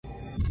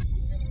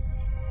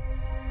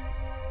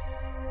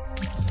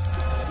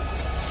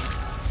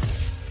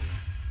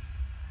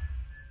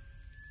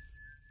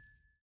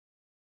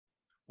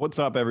What's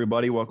up,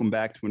 everybody? Welcome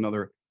back to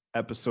another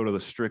episode of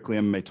the Strictly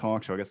MMA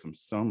Talk Show. I got some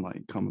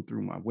sunlight coming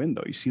through my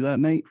window. You see that,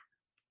 Nate?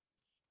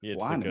 Yeah,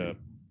 it's like Blinding a me.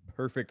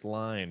 perfect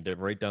line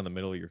right down the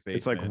middle of your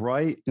It's face, like man.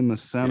 right in the Yeah,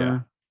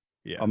 center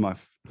yeah, of my.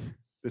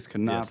 This yeah.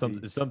 cannot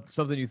be.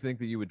 Something you think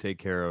that you would take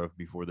care of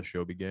before the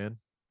show began?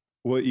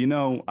 Well,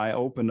 I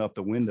opened up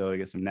the window to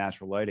get some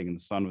natural lighting, and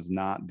the sun was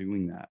not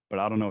doing that. But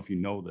I don't know if you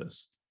know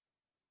this.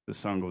 The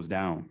sun goes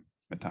down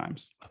at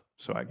times,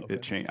 so it Okay.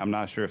 changed. I'm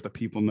not sure if the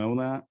people know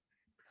that.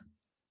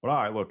 But all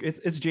right, look,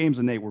 it's James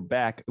and Nate. We're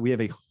back. We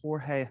have a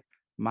Jorge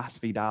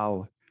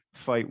Masvidal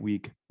fight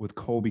week with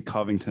Colby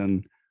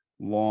Covington,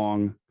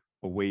 long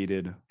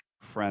awaited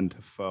friend to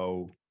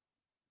foe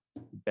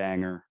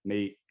banger.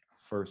 Nate,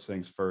 first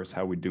things first,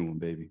 how we doing,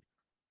 baby?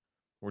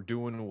 We're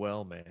doing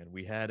well, man.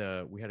 We had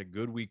a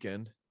good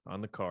weekend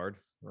on the card,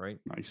 right?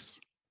 Nice.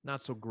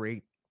 Not so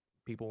great.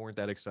 People weren't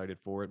that excited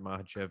for it.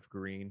 Makhachev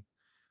Green.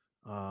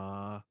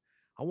 I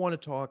want to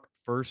talk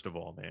first of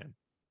all, man.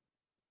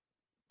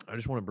 I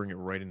just want to bring it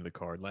right into the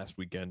card last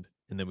weekend,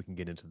 and then we can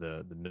get into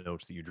the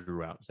notes that you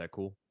drew out. Is that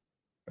cool?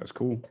 That's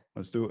cool.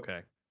 Let's do it.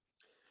 Okay.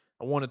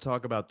 I want to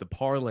talk about the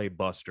parlay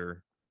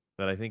buster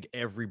that I think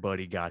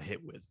everybody got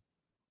hit with.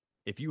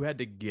 If you had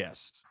to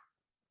guess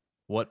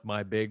what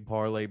my big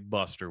parlay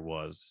buster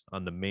was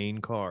on the main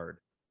card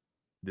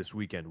this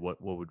weekend, what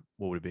would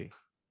it be?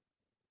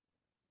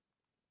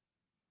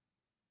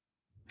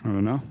 I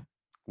don't know.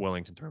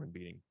 Wellington tournament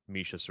beating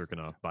Misha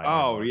Serkinov by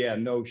Oh armbar. yeah,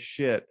 no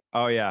shit.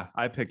 Oh yeah,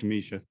 I picked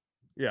Misha.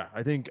 Yeah,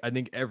 I think I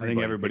think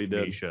everybody everybody picked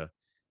did. Misha.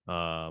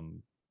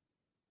 Um,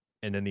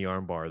 and then the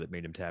armbar that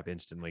made him tap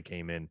instantly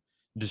came in,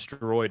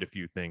 destroyed a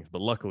few things,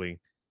 but luckily,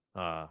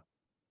 uh,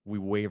 we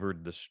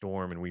wavered the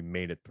storm and we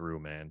made it through,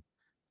 man.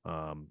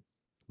 Um,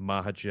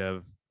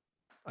 Mahachev,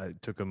 I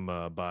took him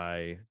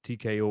by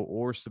TKO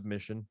or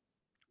submission,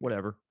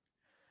 whatever.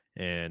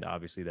 And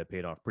obviously that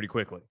paid off pretty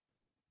quickly.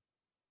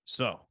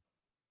 So,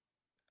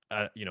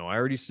 I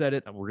already said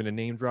it. We're going to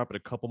name drop it a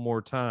couple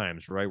more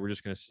times, right? We're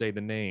just going to say the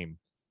name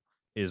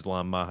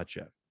Islam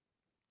Mahachev.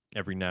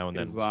 Every now and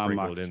then we'll Islam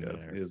sprinkle it in Makhachev.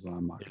 there.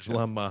 Islam Makhachev.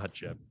 Islam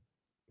Mahachev.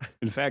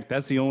 In fact,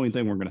 that's the only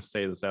thing we're going to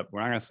say this episode. We're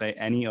not going to say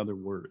any other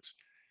words,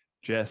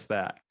 just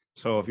that.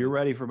 So if you're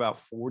ready for about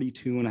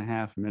 42 and a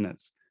half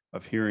minutes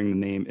of hearing the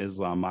name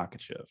Islam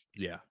Makhachev,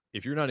 Yeah.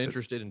 If you're not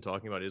interested in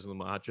talking about Islam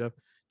Mahachev,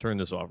 turn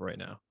this off right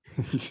now.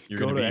 You're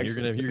go gonna to be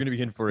exit. you're gonna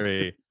be in for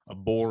a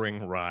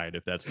boring ride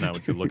if that's not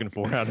what you're looking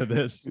for out of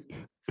this.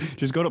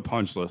 Just go to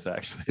Punchless.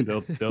 Actually,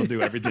 they'll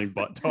do everything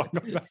but talk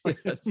about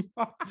Yes. it.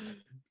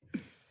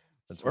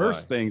 That's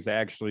First why things,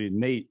 actually,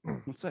 Nate,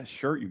 what's that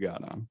shirt you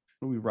got on?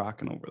 What are we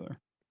rocking over there?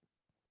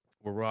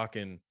 we're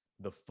rocking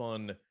the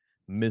fun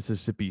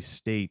Mississippi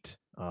State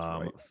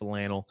right.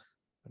 flannel,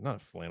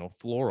 not flannel,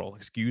 floral,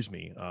 excuse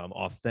me,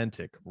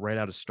 authentic, right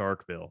out of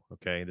Starkville.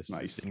 Okay, this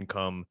Nice. didn't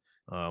come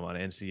on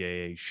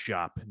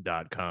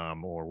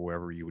NCAAshop.com or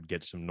wherever you would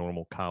get some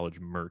normal college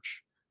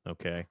merch.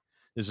 Okay,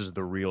 this is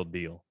the real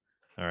deal.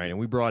 All right, and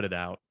we brought it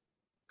out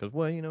because,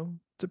 well,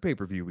 it's a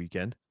pay-per-view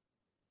weekend,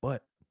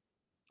 but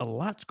a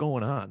lot's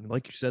going on.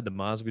 Like you said, the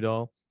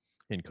Masvidal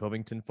and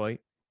Covington fight.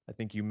 I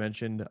think you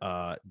mentioned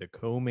the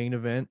co-main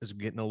event is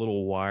getting a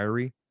little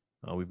wiry.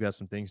 We've got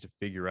some things to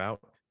figure out.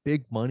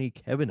 Big money,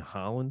 Kevin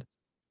Holland,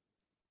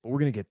 but we're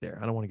gonna get there.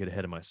 I don't want to get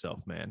ahead of myself,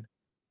 man.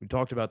 We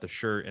talked about the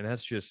shirt, and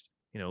that's just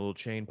a little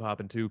chain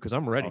popping too because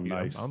I'm ready. Oh, Dude.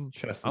 nice. I'm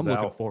Chest I'm is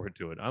looking out. forward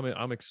to it.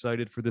 I'm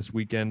excited for this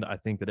weekend. I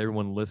think that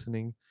everyone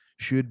listening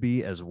should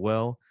be as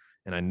well,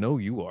 and I know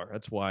you are.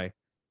 That's why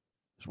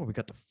we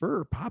got the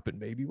fur popping,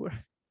 baby. We're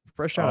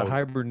fresh out of Oh,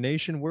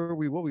 hibernation. What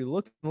we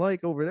looking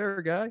like over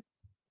there, guy?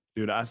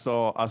 dude, I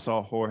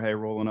saw Jorge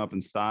rolling up in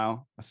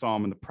style. I saw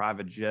him in the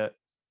private jet.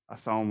 I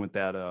saw him with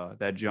that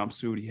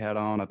jumpsuit he had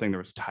on. I think there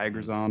was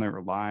tigers on it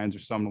or lions or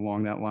something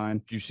along that line.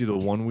 Did you see the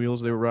one wheels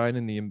they were riding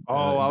in the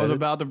Oh, I was embedded?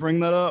 about to bring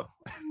that up.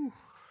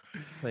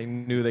 They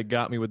knew they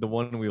got me with the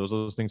one wheels.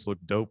 Those things look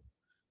dope.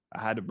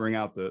 I had to bring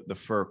out the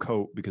fur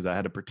coat because I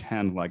had to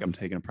pretend like I'm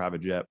taking a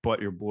private jet.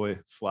 But your boy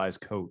flies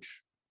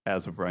coach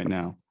as of right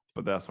now.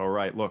 But that's all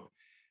right. Look,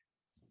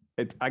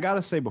 I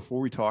gotta say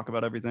before we talk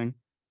about everything,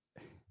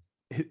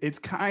 it's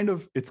kind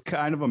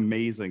of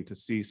amazing to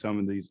see some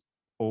of these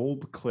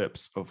old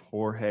clips of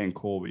Jorge and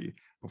Colby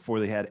before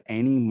they had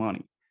any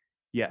money.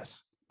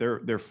 Yes,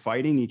 they're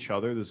fighting each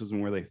other. This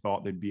isn't where they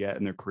thought they'd be at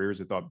in their careers.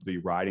 They thought they'd be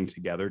riding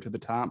together to the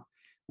top,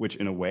 which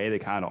in a way they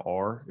kind of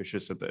are. It's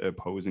just at the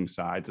opposing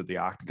sides of the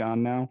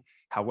octagon now.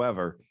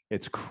 However,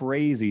 it's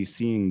crazy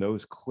seeing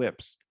those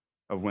clips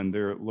of when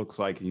there looks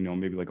like,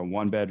 maybe like a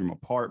one bedroom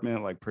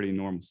apartment, like pretty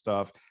normal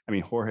stuff. I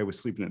mean, Jorge was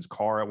sleeping in his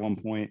car at one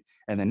point,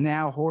 and then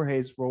now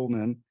Jorge's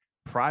rolling in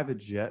private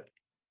jet.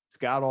 He's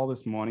got all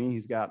this money.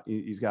 He's got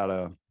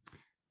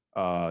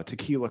a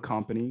tequila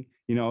company,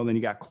 then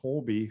you got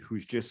Colby,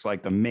 who's just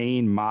like the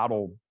main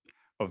model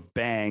of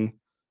Bang.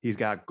 He's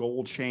got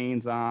gold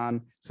chains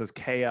on, says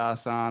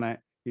chaos on it.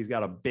 He's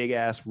got a big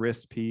ass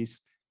wrist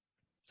piece.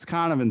 It's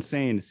kind of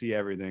insane to see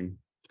everything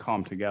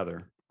come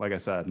together. Like I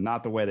said,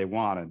 not the way they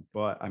wanted,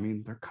 but I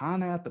mean, they're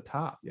kind of at the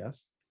top.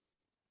 Yes.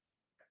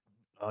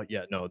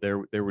 Yeah, no,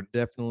 there would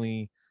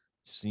definitely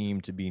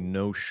seem to be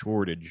no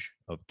shortage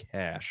of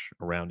cash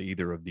around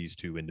either of these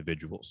two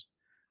individuals.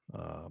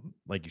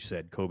 Like you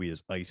said, Kobe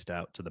is iced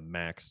out to the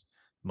max.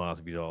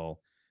 Masvidal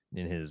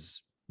in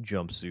his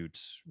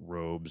jumpsuits,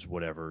 robes,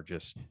 whatever,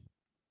 just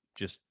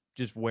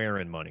just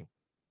wearing money.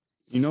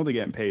 You know they're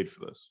getting paid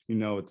for this. You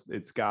know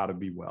it's got to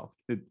be wealth.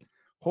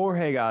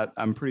 Jorge got,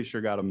 I'm pretty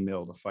sure, got a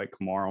mill to fight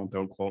Kamaru.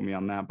 Don't quote me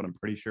on that, but I'm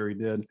pretty sure he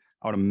did.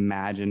 I would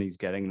imagine he's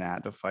getting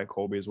that to fight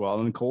Colby as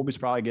well, and Colby's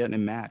probably getting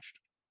him matched.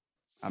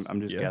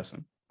 I'm just Yeah.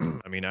 guessing.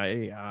 I mean,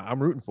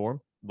 I'm rooting for him.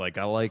 Like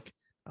I like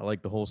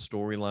the whole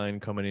storyline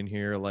coming in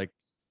here, like,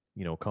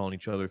 calling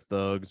each other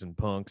thugs and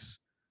punks.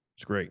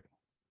 It's great.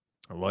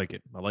 I like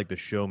it. I like the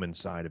showman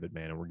side of it,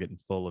 man, and we're getting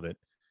full of it.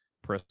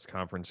 Press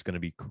conference going to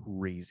be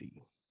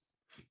crazy.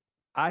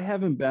 I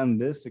haven't been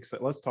this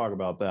excited. Let's talk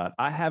about that.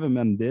 I haven't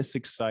been this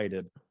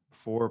excited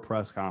for a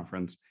press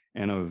conference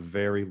in a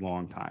very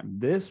long time.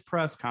 This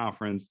press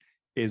conference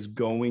is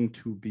going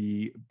to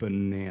be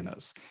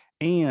bananas.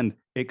 And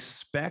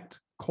expect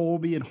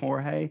Colby and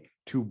Jorge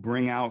to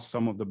bring out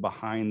some of the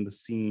behind the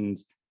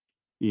scenes,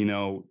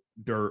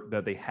 dirt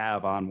that they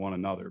have on one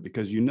another.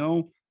 Because,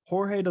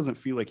 Jorge doesn't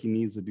feel like he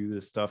needs to do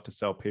this stuff to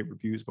sell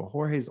pay-per-views, but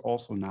Jorge's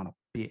also not a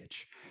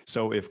bitch.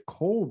 So if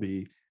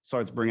Colby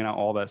starts bringing out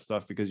all that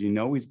stuff, because he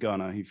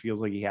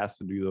feels like he has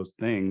to do those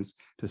things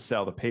to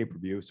sell the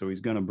pay-per-view. So he's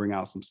going to bring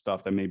out some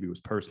stuff that maybe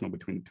was personal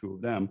between the two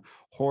of them.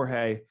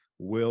 Jorge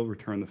will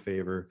return the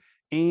favor,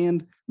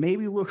 and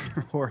maybe look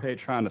for Jorge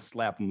trying to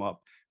slap him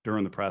up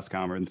during the press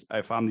conference.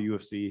 If I'm the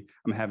UFC,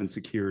 I'm having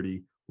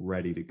security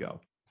ready to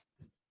go.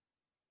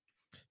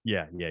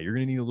 Yeah, you're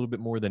going to need a little bit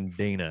more than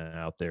Dana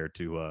out there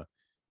to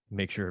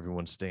make sure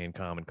everyone's staying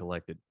calm and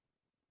collected.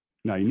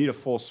 No, you need a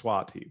full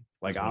SWAT team.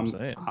 Like That's what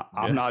I'm saying.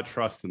 I'm not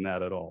trusting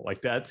that at all. Like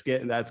that's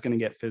going to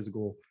get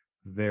physical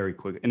very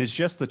quickly, and it's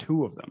just the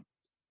two of them.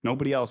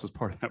 Nobody else is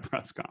part of that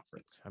press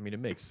conference. I mean,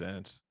 it makes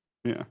sense.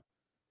 Yeah,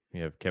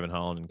 You have Kevin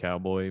Holland and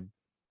Cowboy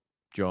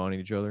jawing at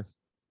each other.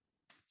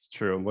 it's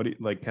true. What do you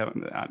like,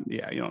 Kevin?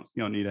 Yeah, you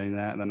don't need any of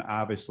that. And then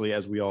obviously,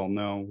 as we all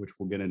know, which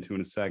we'll get into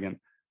in a second,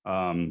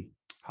 Rafael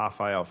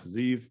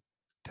Al-Fiziev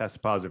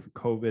tested positive for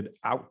COVID,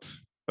 out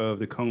of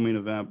the co-main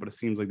event, but it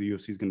seems like the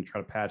UFC is going to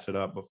try to patch it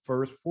up. But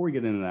first, before we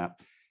get into that,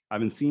 I've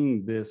been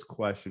seeing this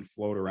question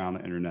float around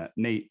the internet.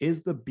 Nate,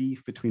 is the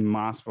beef between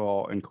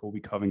Masvidal and Colby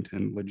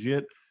Covington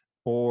legit,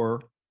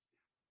 or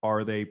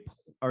are they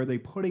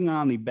putting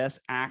on the best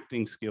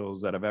acting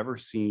skills that I've ever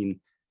seen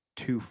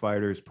two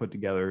fighters put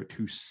together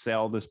to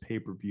sell this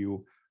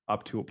pay-per-view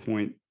up to a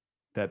point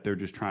that they're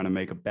just trying to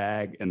make a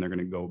bag and they're going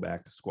to go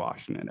back to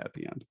squashing it at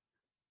the end?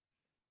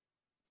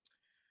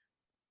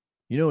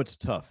 It's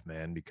tough,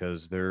 man,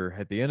 because they're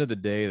at the end of the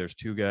day, there's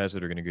two guys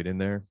that are going to get in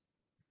there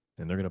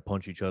and they're going to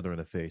punch each other in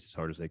the face as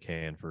hard as they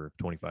can for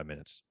 25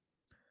 minutes.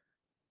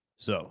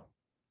 So,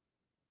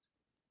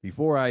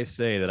 before I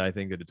say that I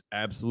think that it's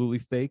absolutely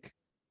fake,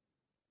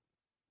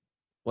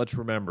 let's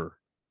remember,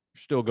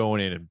 you're still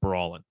going in and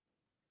brawling.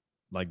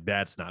 Like,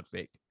 that's not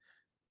fake.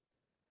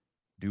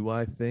 Do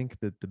I think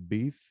that the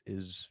beef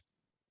is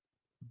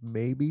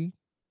maybe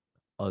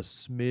a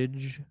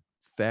smidge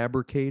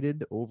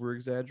fabricated, over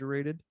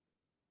exaggerated?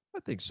 I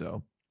think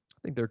so. I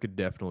think there could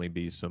definitely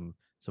be some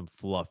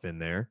fluff in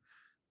there.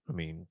 I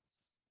mean,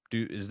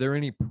 is there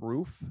any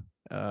proof?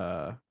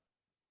 I've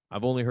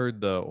only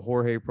heard the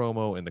Jorge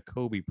promo and the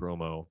Kobe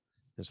promo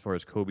as far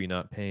as Kobe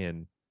not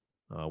paying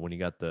when he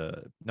got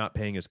not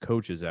paying his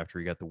coaches after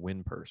he got the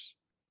win purse.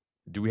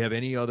 Do we have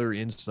any other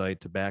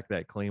insight to back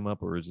that claim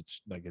up, or is it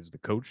like, has the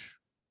coach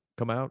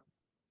come out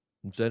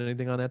and said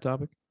anything on that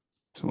topic?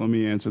 So let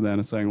me answer that in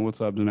a second. What's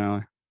up,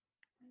 Denali?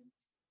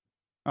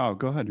 Oh,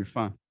 go ahead. You're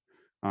fine.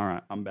 All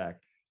right, I'm back.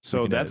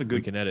 So that's a good.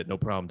 We can edit, no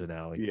problem,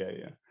 Denali.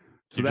 Yeah.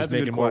 So you're that's just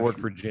making more question. work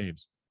for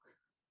James.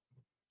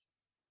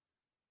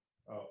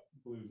 Oh,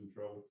 Blue's in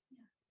trouble.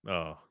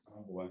 Oh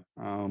boy.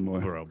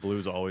 Bro,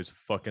 Blue's always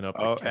fucking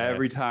up.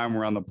 Every time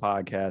we're on the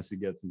podcast, he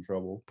gets in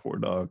trouble. Poor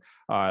dog.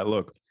 All right,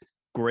 look,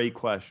 great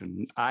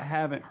question. I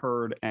haven't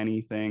heard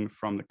anything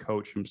from the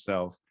coach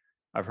himself.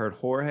 I've heard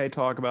Jorge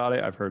talk about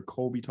it. I've heard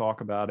Colby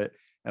talk about it.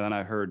 And then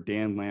I heard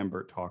Dan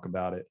Lambert talk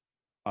about it,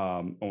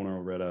 owner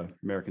over at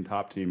American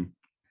Top Team.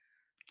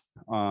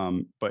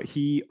 But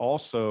he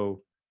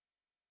also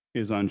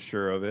is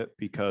unsure of it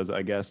because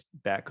I guess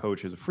that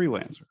coach is a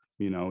freelancer.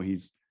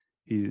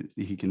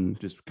 He can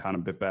just kind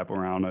of bip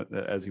around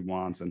as he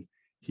wants, and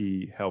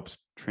he helped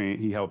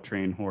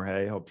train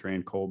Jorge, helped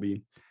train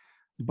Colby.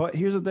 But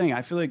here's the thing: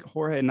 I feel like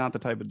Jorge is not the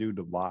type of dude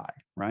to lie,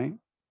 right?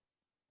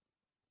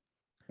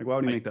 Like, why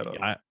would he make that up?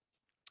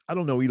 I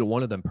don't know either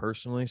one of them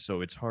personally,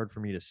 so it's hard for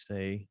me to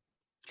say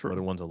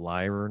whether one's a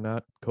liar or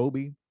not.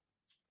 Kobe,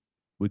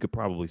 we could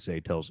probably say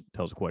tells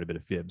quite a bit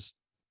of fibs.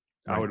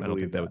 I don't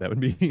think that would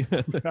be.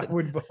 I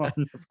would.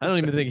 I don't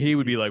even think he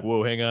would be like,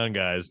 "Whoa, hang on,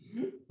 guys,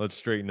 let's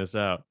straighten this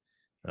out."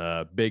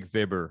 Big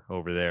fibber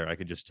over there, I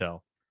could just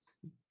tell.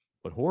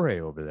 But Jorge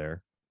over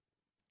there,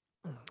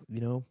 he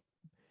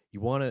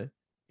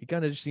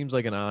kind of just seems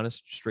like an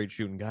honest, straight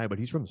shooting guy, but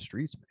he's from the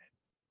streets, man.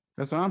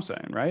 That's what I'm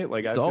saying, right?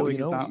 Like I So, feel like you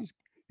know, he's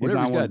whatever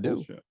not he's one got of to do.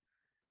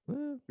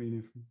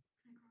 bullshit.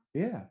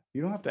 Yeah,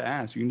 you don't have to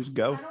ask. You can just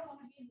go.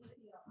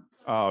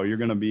 Oh, you're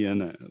gonna be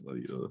in it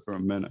for a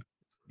minute.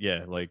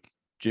 Yeah, like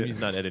Jimmy's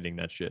not editing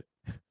that shit.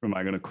 Am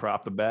I gonna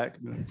crop the back?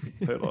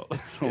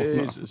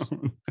 Jesus.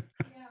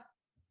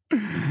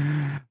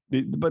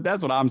 But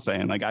that's what I'm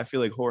saying. Like I feel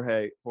like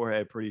Jorge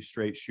a pretty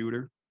straight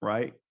shooter,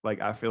 right?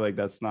 Like I feel like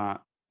that's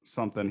not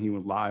something he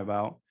would lie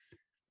about.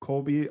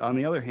 Colby, on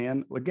the other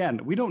hand, again,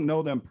 we don't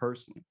know them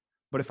personally.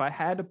 But if I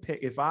had to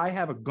pick, if I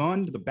have a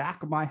gun to the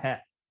back of my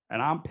head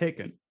and I'm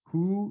picking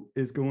who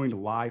is going to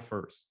lie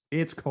first,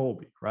 it's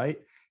Colby, right?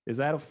 Is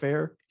that a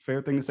fair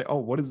thing to say? Oh,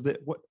 what is that?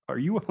 What are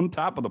you on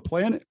top of the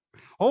planet?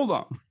 Hold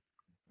on.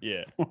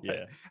 Yeah.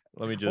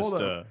 Let me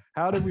just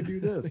how did we do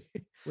this?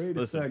 Wait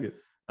listen, a second.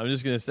 I'm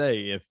just gonna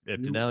say if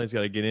Denali's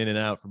got to get in and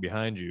out from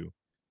behind you,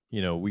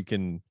 you know, we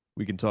can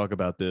talk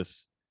about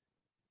this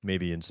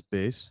maybe in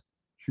space.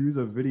 Choose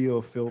a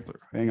video filter.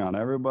 Hang on,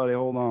 everybody,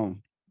 hold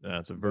on.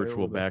 It's a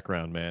virtual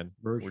background, man.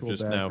 We're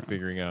just now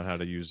figuring out how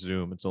to use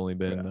Zoom. It's only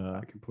been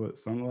I can put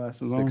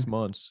sunglasses 6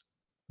 months.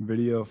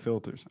 Video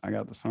filters. I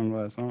got the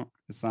sunglasses on.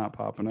 It's not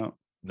popping up.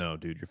 No,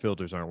 dude, your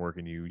filters aren't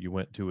working. You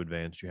went too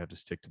advanced. You have to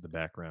stick to the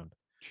background.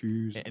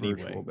 Choose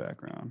virtual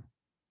background.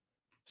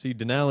 See,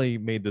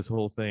 Denali made this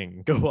whole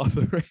thing go off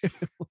the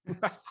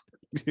rails.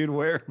 Dude,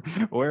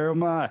 where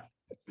am I?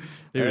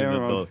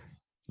 Dude,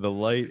 the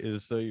light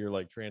is so you're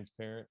like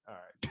transparent. All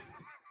right.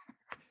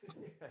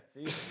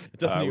 See, it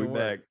doesn't even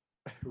work.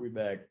 We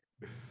back.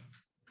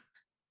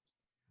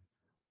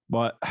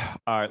 But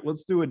all right,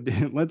 let's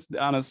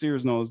on a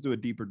serious note, let's do a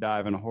deeper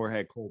dive into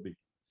Jorge Colby.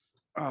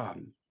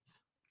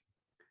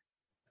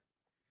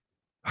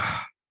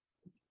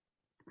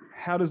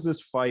 How does this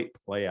fight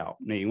play out?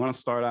 Nate, you want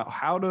to start out?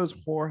 How does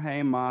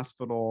Jorge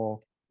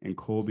Masvidal and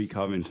Colby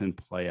Covington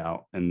play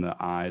out in the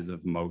eyes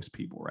of most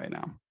people right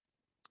now?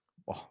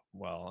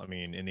 Well, I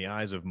mean, in the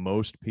eyes of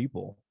most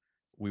people,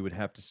 we would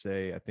have to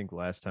say, I think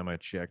last time I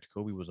checked,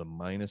 Colby was a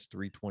minus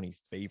 320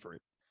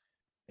 favorite.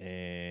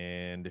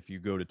 And if you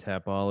go to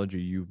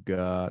Tapology, you've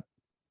got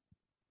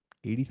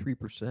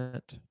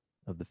 83%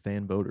 of the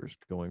fan voters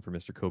going for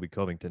Mr. Colby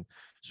Covington.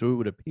 So it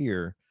would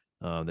appear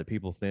that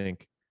people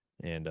think,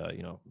 and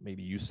you know,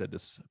 maybe you said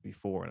this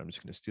before, and I'm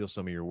just going to steal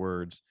some of your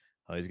words.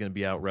 He's going to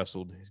be out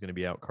wrestled, he's going to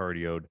be out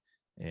cardioed,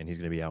 and he's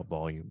going to be out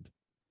volumed.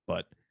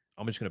 But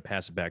I'm just going to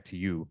pass it back to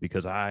you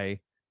because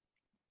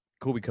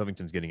Colby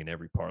Covington's getting in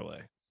every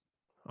parlay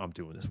I'm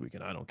doing this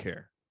weekend. I don't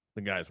care.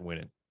 The guy's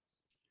winning.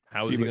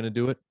 How is he going to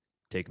do it?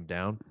 Take him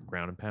down,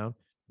 ground and pound,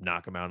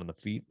 knock him out on the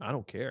feet. I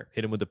don't care.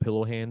 Hit him with the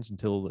pillow hands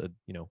until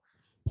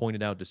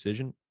pointed out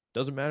decision.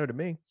 Doesn't matter to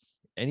me.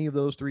 Any of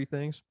those three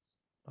things,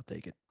 I'll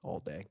take it all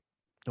day.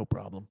 No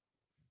problem.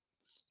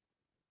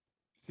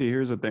 See,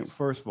 here's the thing.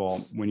 First of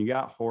all, when you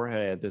got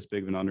Jorge at this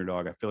big of an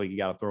underdog, I feel like you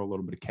got to throw a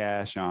little bit of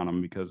cash on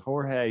him because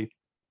Jorge,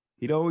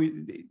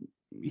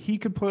 he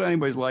could put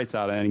anybody's lights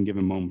out at any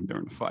given moment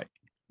during the fight.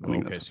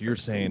 Okay, so you're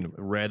saying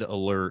red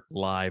alert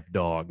live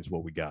dog is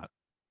what we got.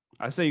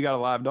 I say you got a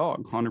live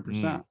dog,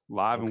 100%,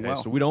 live and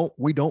well. So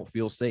we don't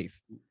feel safe.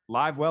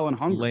 Live, well, and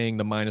hungry. Laying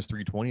the minus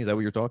 320. Is that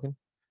what you're talking?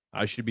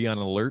 I should be on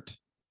alert.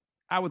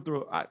 I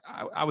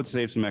would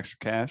save some extra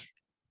cash.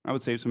 I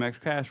would save some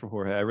extra cash for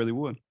Jorge. I really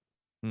would.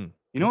 You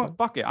know what?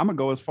 Fuck it. I'm gonna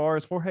go as far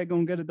as Jorge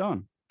gonna get it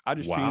done. I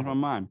just changed my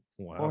mind.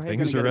 Wow, Jorge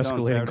things are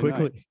escalating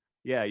quickly. Night.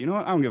 Yeah, you know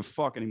what? I don't give a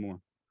fuck anymore.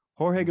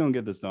 Jorge gonna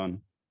get this done.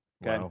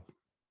 Okay. Wow.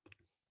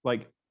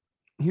 Like,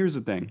 here's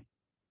the thing.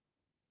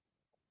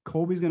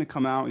 Colby's gonna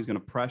come out. He's gonna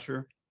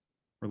pressure,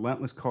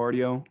 relentless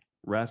cardio,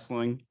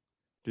 wrestling,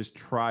 just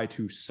try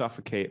to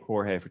suffocate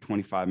Jorge for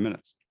 25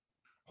 minutes.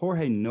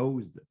 Jorge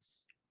knows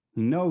this.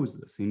 He knows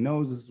this. He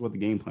knows this is what the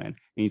game plan. And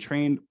he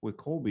trained with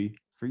Colby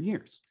for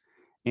years.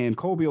 And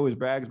Colby always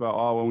brags about,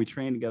 oh, when we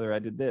trained together, I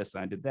did this,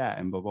 I did that,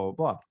 and blah, blah, blah,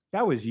 blah.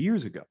 That was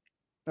years ago.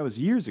 That was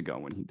years ago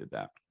when he did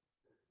that.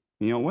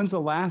 You know, when's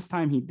the last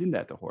time he did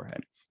that to Jorge?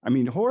 I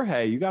mean,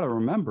 Jorge, you got to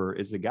remember,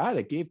 is the guy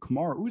that gave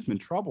Kamaru Usman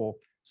trouble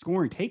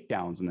scoring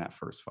takedowns in that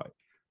first fight.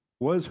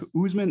 Was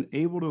Usman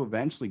able to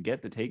eventually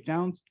get the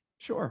takedowns?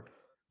 Sure.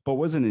 But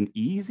was it an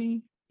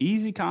easy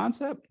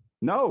concept?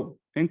 No.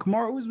 And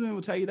Kamaru Usman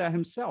will tell you that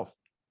himself.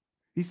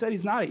 He said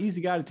he's not an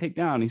easy guy to take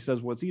down. He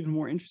says what's even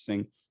more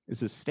interesting is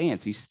his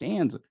stance. He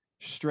stands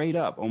straight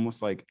up,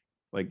 almost like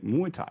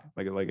Muay Thai,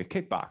 like a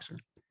kickboxer.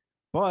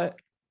 But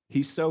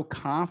he's so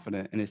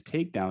confident in his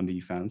takedown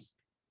defense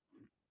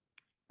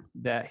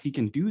that he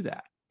can do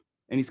that.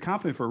 And he's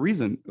confident for a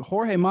reason.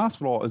 Jorge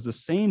Masvidal is the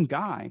same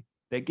guy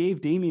that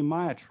gave Damian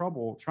Maia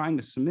trouble trying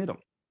to submit him.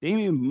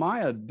 Damian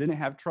Maia didn't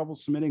have trouble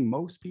submitting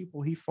most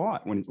people he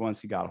fought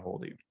once he got a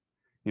hold of you.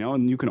 You know,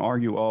 and you can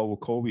argue, oh, well,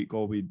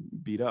 Colby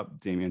beat up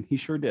Damian. He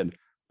sure did.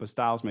 But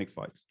styles make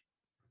fights.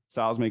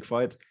 Styles make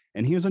fights.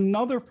 And here's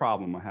another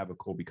problem I have with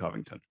Colby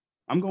Covington.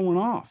 I'm going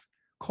off.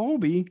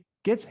 Colby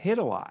gets hit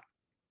a lot.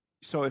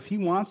 So if he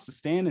wants to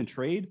stand and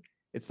trade,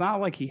 it's not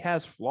like he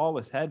has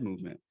flawless head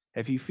movement.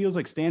 If he feels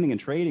like standing and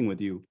trading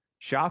with you,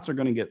 shots are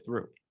going to get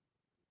through.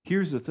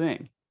 Here's the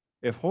thing.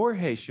 If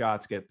Jorge's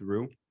shots get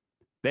through,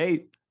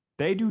 They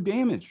do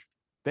damage.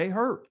 They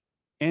hurt.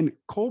 And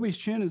Colby's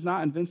chin is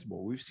not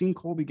invincible. We've seen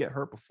Colby get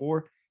hurt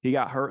before. He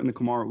got hurt in the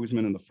Kamaru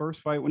Usman in the first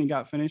fight when he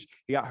got finished.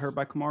 He got hurt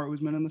by Kamaru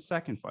Usman in the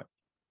second fight.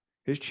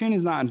 His chin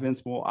is not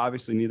invincible.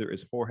 Obviously, neither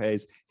is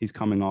Jorge's. He's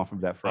coming off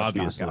of that fresh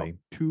knockout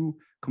to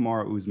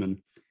Kamaru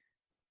Usman.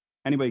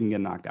 Anybody can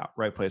get knocked out.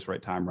 Right place,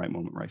 right time, right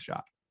moment, right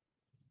shot.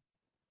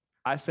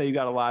 I say you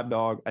got a live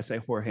dog. I say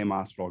Jorge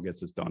Masvidal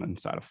gets this done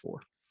inside of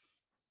 4.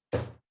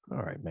 All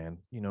right, man.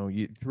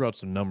 You threw out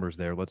some numbers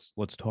there.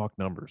 Let's talk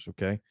numbers,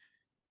 okay?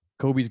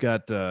 Kobe's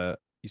got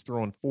he's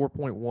throwing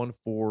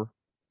 4.14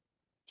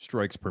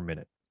 strikes per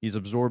minute. He's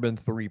absorbing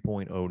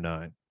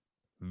 3.09.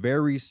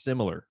 Very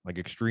similar, like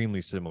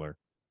extremely similar.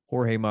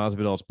 Jorge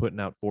Masvidal's putting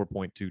out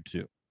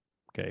 4.22.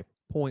 Okay,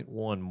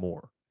 0.1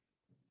 more.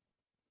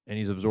 And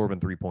he's absorbing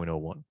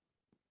 3.01.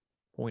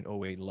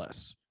 0.08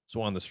 less.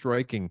 So on the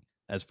striking,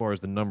 as far as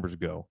the numbers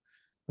go,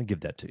 I'll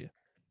give that to you.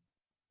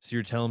 So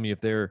you're telling me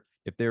if they're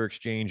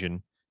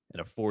exchanging at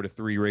a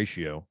 4-3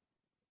 ratio,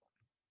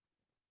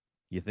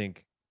 you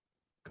think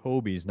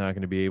Kobe's not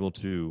going to be able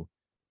to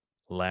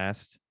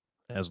last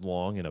as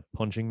long in a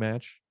punching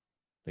match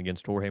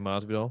against Jorge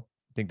Masvidal?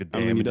 I think the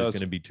damage is going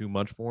to be too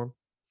much for him.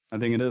 I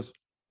think it is.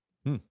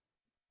 Okay.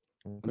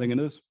 I think it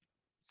is.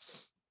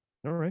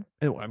 All right.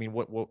 I mean,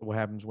 what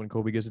happens when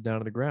Kobe gets it down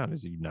to the ground?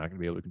 Is he not going to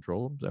be able to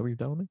control him? Is that what you're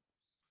telling me?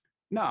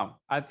 No,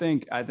 I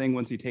think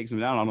once he takes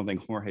him down, I don't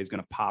think Jorge's going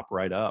to pop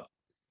right up.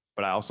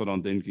 But I also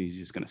don't think he's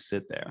just going to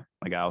sit there.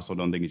 Like, I also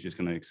don't think he's just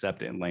going to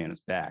accept it and lay on his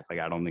back. Like,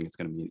 I don't think it's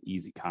going to be an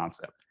easy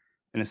concept.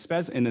 And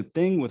especially, and the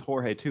thing with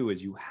Jorge too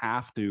is you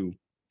have to,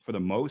 for the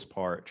most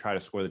part, try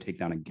to score the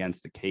takedown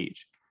against the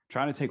cage.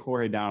 Trying to take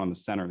Jorge down on the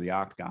center of the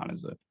octagon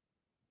is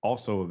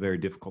also a very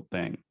difficult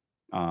thing.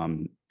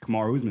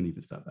 Kamaru Usman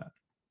even said that.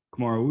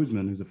 Kamaru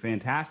Usman, who's a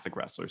fantastic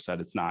wrestler,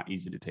 said it's not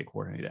easy to take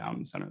Jorge down in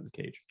the center of the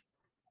cage.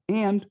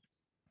 And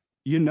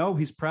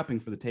he's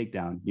prepping for the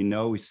takedown.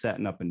 He's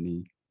setting up a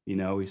knee.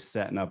 He's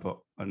setting up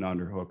an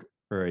underhook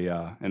or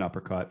an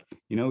uppercut.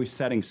 He's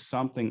setting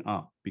something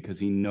up because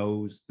he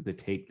knows the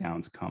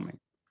takedown's coming.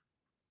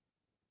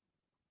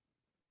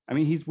 I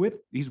mean, he's with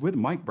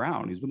Mike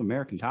Brown. He's with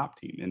American Top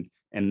Team.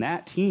 And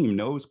that team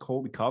knows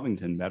Colby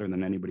Covington better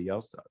than anybody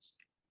else does.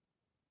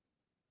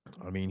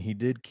 I mean, he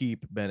did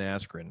keep Ben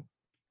Askren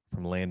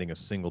from landing a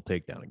single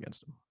takedown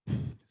against him.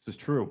 This is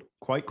true.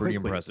 Quite quickly.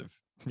 Pretty impressive.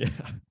 Yeah.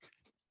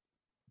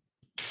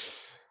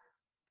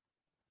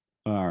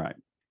 All right.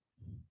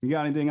 You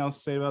got anything else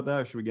to say about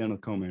that, or should we get into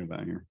the co-main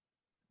event here?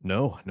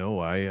 No.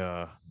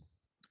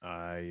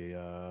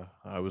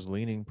 I was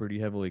leaning pretty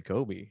heavily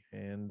Kobe,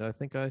 and I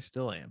think I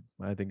still am.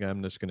 I think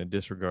I'm just going to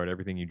disregard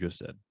everything you just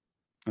said.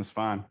 That's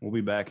fine. We'll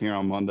be back here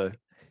on Monday.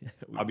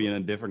 I'll be in a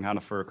different kind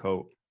of fur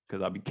coat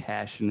because I'll be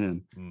cashing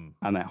in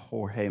on that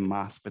Jorge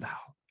Masvidal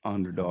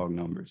underdog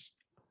numbers.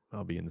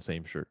 I'll be in the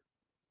same shirt.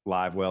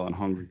 Live, well, and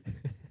hungry.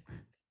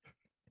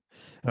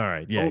 All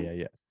right.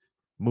 Yeah.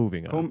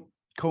 Moving on.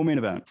 Co-main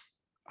event.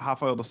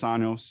 Rafael dos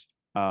Anjos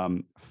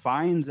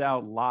finds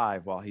out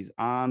live while he's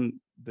on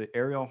the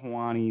Ariel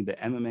Helwani, the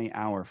MMA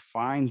Hour,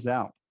 finds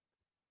out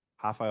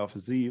Rafael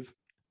Fiziev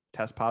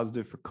test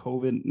positive for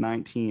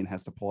COVID-19,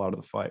 has to pull out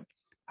of the fight.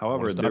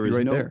 However, there is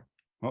there.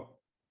 Oh,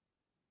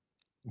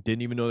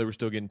 didn't even know they were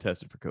still getting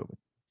tested for COVID.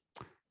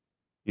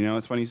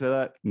 It's funny you say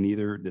that.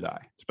 Neither did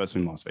I,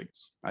 especially in Las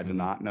Vegas. I did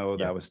not know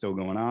that was still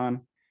going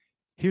on.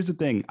 Here's the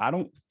thing. I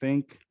don't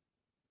think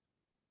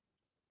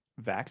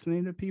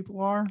vaccinated people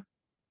are.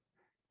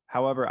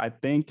 However, I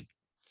think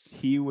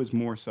he was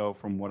more so,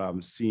 from what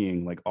I'm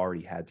seeing, like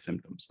already had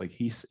symptoms. Like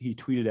he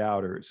tweeted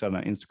out or said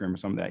on Instagram or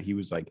something that he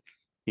was like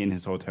in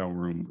his hotel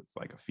room with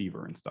like a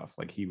fever and stuff.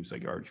 Like he was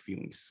like already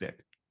feeling sick,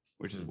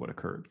 which is what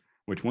occurred.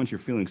 Which once you're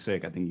feeling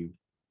sick, I think you're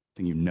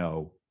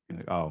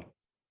like, oh,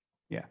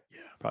 yeah,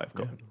 probably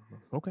have COVID. Yeah.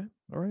 Okay,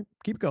 all right,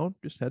 keep going.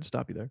 Just had to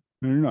stop you there.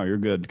 No, you're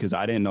good, because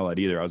I didn't know that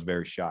either. I was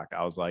very shocked.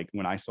 I was like,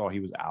 when I saw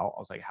he was out, I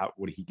was like, how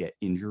would he get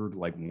injured?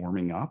 Like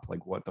warming up?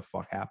 Like what the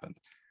fuck happened?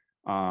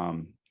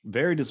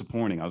 Very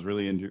disappointing. I was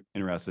really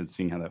interested in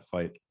seeing how that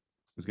fight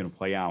was going to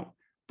play out,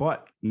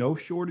 but no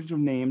shortage of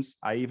names.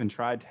 I even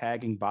tried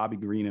tagging Bobby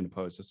Green in a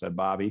post. I said,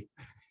 Bobby,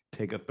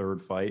 take a third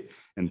fight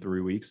in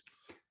 3 weeks.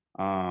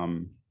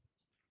 I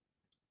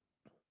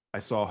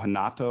saw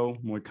Renato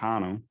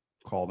Moicano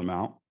call them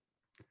out.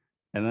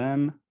 And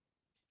then,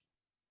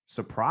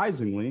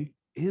 surprisingly,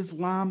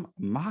 Islam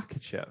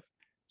Makhachev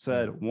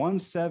said,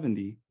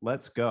 170,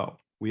 let's go.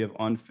 We have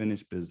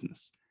unfinished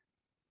business.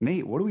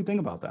 Nate, what do we think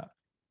about that?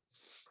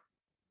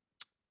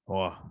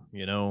 Oh,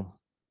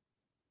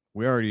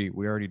 we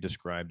already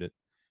described it.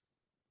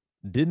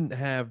 Didn't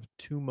have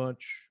too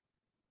much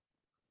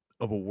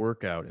of a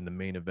workout in the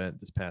main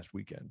event this past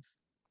weekend.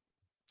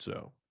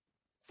 So,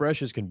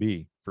 fresh as can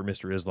be for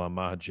Mr. Islam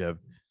Makhachev.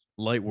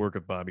 Light work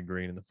of Bobby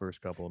Green in the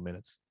first couple of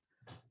minutes.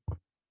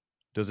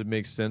 Does it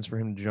make sense for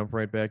him to jump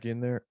right back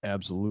in there?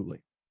 Absolutely.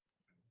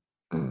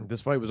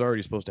 This fight was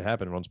already supposed to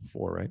happen once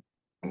before, right?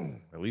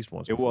 At least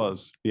once. It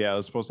was. Yeah, it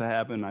was supposed to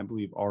happen. I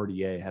believe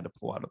RDA had to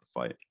pull out of the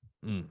fight.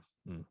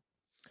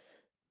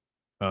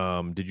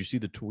 Did you see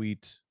the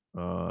tweet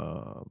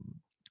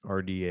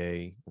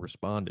RDA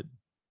responded.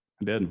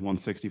 I did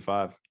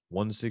 165.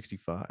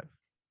 165.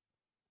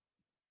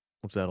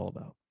 What's that all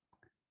about?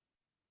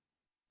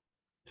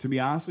 To be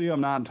honest with you,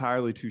 I'm not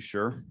entirely too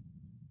sure.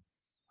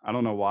 I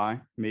don't know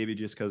why. Maybe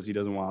just because he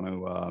doesn't want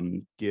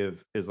to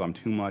give Islam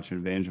too much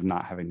advantage of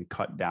not having to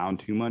cut down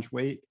too much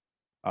weight.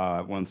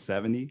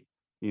 170,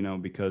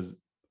 because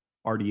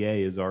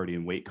RDA is already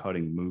in weight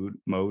cutting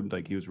mode.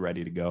 Like he was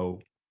ready to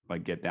go,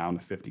 like get down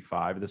to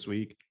 55 this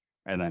week.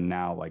 And then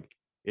now, like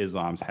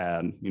Islam's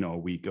had, a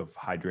week of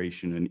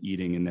hydration and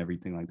eating and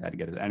everything like that to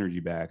get his energy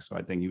back. So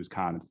I think he was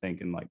kind of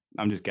thinking, like,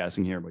 I'm just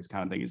guessing here, but he's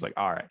kind of thinking, he's like,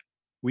 all right,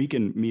 we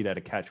can meet at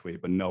a catch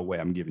weight, but no way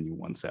I'm giving you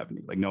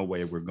 170. Like, no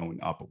way we're going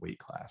up a weight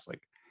class.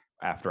 Like,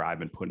 after I've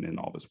been putting in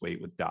all this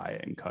weight with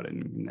diet and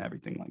cutting and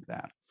everything like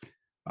that.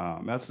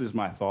 That's just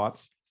my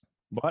thoughts.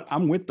 But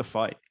I'm with the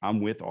fight. I'm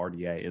with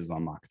RDA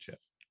Islam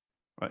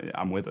Makhachev.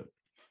 I'm with it.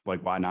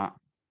 Like, why not?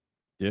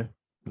 Yeah,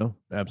 no,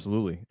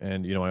 absolutely.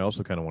 And, I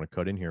also kind of want to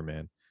cut in here,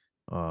 man.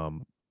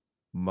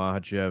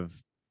 Makhachev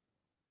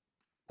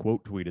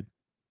quote tweeted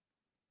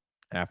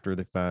after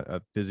the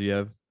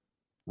Fiziev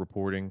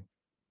reporting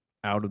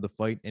out of the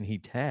fight, and he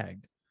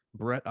tagged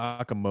Brett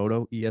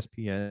Okamoto,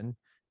 ESPN,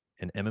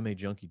 and MMA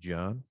Junkie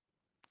John.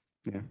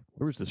 Yeah.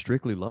 Where was the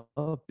strictly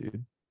love,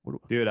 dude?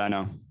 Dude, I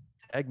know.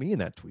 Tag me in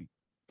that tweet.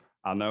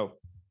 I know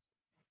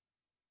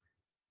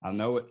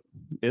it.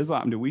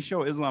 Islam, do we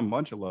show Islam a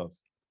bunch of love?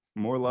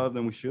 More love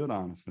than we should,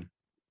 honestly.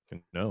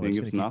 No, it's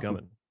going to keep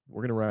coming.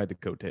 We're going to ride the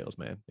coattails,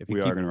 man. If we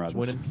are going to ride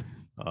winning,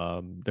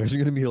 there's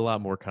going to be a lot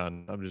more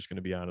content. I'm just going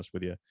to be honest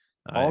with you.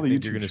 All the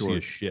YouTube you're going to see a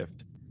shorts.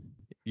 shift.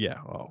 Yeah.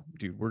 Oh,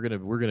 dude, we're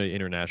gonna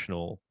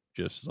international.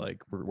 Just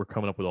like we're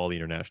coming up with all the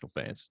international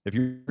fans. If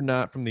you're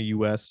not from the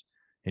U.S.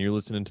 and you're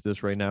listening to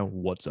this right now,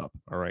 what's up?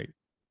 All right,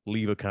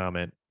 leave a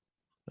comment.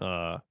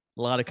 A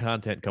lot of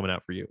content coming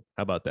out for you.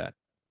 How about that?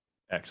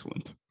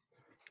 Excellent.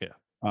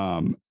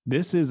 Yeah.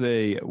 This is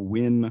a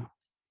win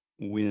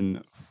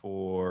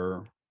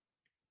for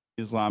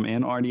Islam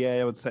and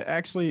RDA. I would say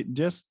actually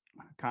just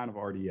kind of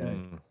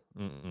RDA.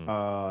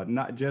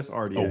 Not just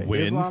RDA. A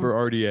win Islam, for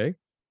RDA.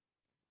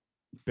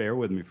 Bear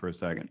with me for a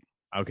second.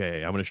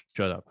 Okay, I'm gonna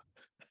shut up.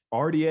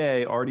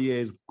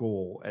 RDA's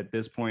goal at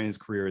this point in his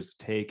career is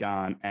to take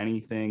on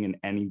anything and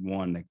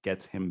anyone that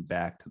gets him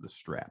back to the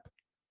strap.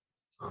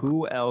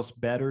 Who else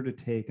better to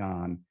take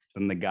on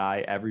than the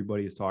guy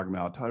everybody is talking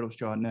about? Title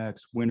shot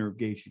next, winner of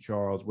Gaethje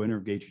Charles.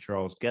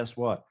 Guess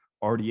what?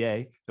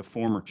 RDA, the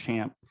former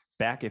champ,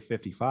 back at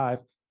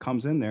 55,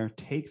 comes in there,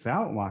 takes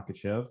out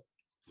Makhachev.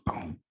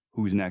 Boom.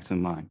 Who's next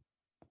in line?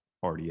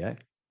 RDA.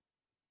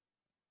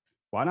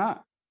 Why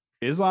not?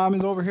 Islam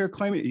is over here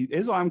claiming.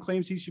 Islam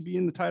claims he should be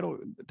in the title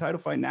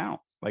fight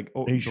now. Like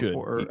he should.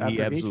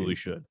 He absolutely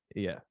should.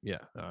 Yeah.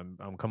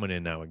 I'm coming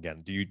in now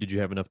again. Did you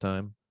have enough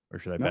time, or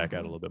should I back out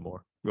a little bit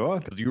more? Go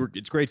ahead. Because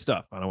it's great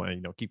stuff. I don't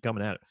want to keep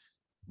coming at it.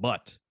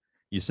 But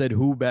you said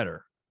who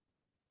better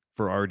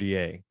for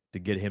RDA to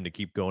get him to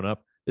keep going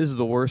up? This is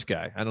the worst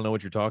guy. I don't know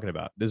what you're talking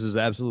about. This is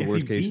absolute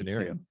worst case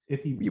scenario.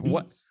 If he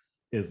beats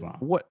Islam,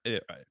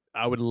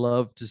 I would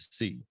love to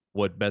see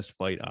what Best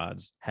Fight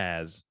Odds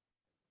has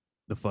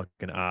the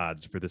fucking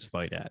odds for this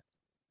fight at.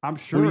 I'm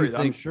sure he's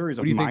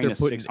a minus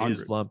 600.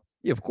 Islam?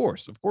 Yeah, of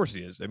course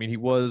he is. I mean, he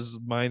was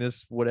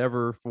minus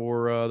whatever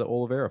for the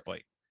Oliveira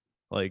fight.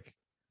 Like,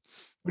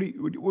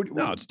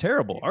 no, it's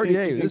terrible.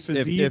 RDA,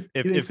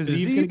 if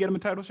Fiziev gonna get him a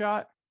title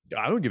shot,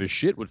 I don't give a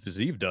shit what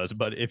Fiziev does.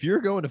 But if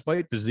you're going to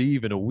fight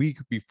Fiziev in a week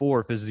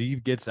before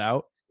Fiziev gets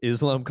out,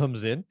 Islam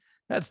comes in.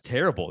 That's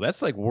terrible.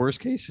 That's like worst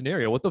case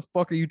scenario. What the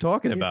fuck are you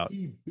talking about?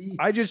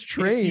 I just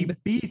trained. If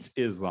he beats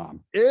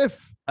Islam.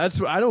 That's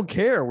what I don't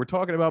care. We're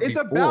talking about. It's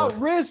about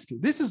risk.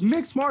 This is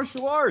mixed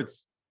martial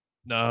arts.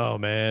 No,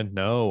 man.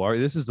 No.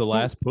 This is the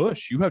last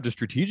push. You have to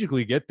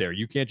strategically get there.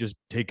 You can't just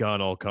take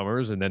on all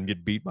comers and then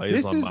get beat by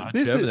Islam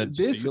Makhachev and then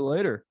see you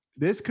later.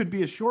 This could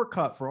be a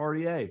shortcut for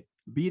RDA.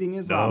 Beating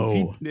Islam.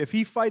 No. If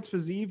he fights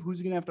Fiziev, who's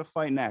he gonna have to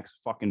fight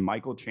next? Fucking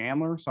Michael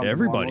Chandler?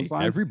 Everybody.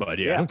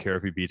 Yeah. I don't care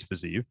if he beats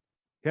Fiziev.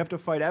 You have to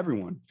fight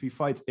everyone. If he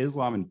fights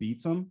Islam and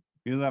beats him,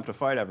 you don't have to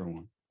fight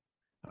everyone.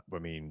 I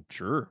mean,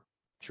 sure.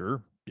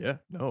 Yeah.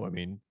 No, I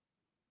mean,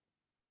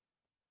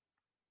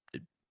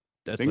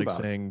 that's like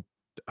saying,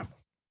 so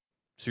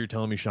you're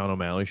telling me Sean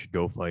O'Malley should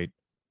go fight,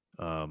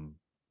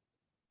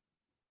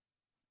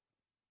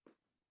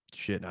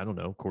 shit, I don't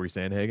know, Corey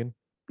Sandhagen?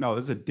 No,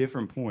 this is a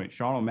different point.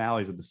 Sean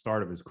O'Malley's at the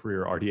start of his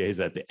career. RDA's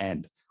at the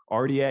end.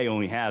 RDA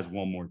only has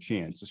one more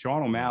chance. So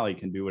Sean O'Malley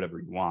can do whatever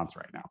he wants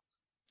right now.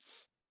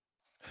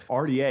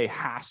 RDA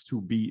has to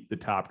beat the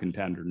top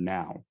contender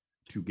now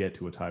to get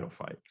to a title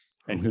fight.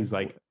 And he's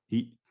like,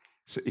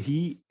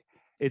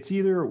 it's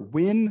either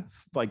win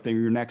like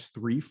your next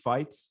 3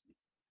 fights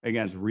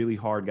against really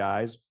hard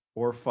guys,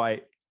 or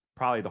fight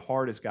probably the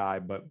hardest guy,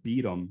 but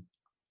beat him.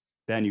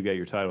 Then you get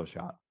your title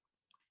shot.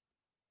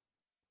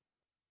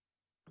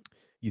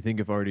 You think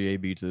if RDA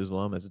beats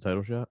Islam, that's a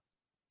title shot?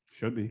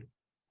 Should be.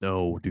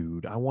 No,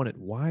 dude. I want it.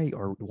 Why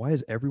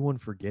is everyone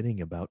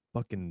forgetting about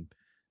fucking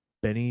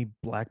Benny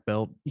black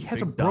belt. He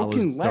has a Big Dallas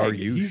broken leg.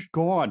 Dariush. He's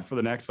gone for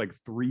the next like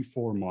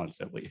 3-4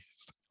 months at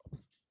least.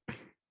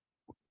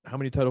 How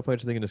many title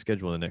fights are they going to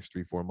schedule in the next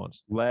 3-4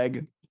 months?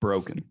 Leg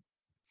broken.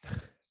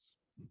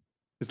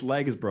 His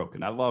leg is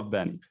broken. I love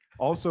Benny.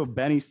 Also,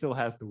 Benny still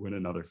has to win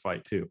another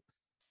fight too.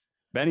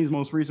 Benny's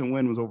most recent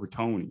win was over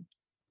Tony.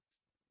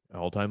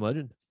 All-time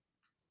legend.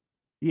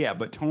 Yeah,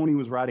 but Tony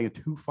was riding a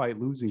 2-fight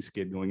losing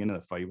skid going into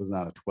the fight. He was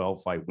not a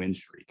 12-fight win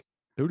streak.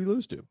 Who did he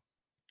lose to?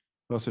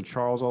 Also,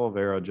 Charles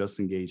Oliveira,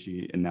 Justin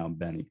Gaethje, and now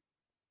Benny.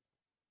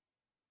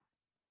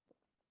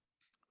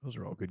 Those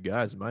are all good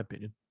guys, in my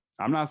opinion.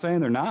 I'm not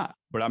saying they're not,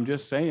 but I'm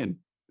just saying,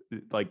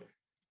 like,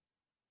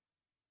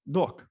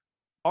 look,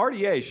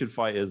 RDA should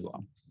fight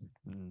Islam.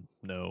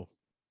 No.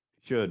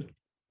 Should.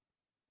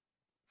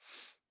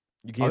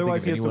 You can't think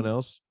of anyone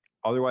else?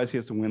 Otherwise, he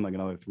has to win like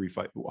another 3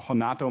 fights.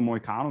 Renato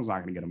Moicano's not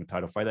going to get him a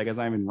title fight. That guy's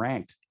not even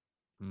ranked.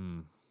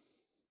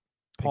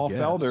 Paul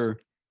Felder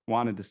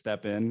wanted to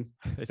step in.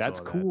 That's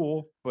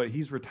cool, but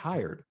he's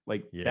retired.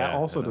 Like, that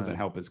also doesn't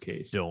help his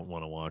case. Don't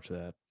want to watch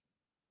that.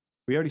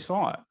 We already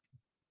saw it.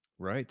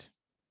 Right.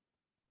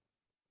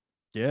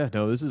 Yeah,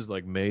 no, this is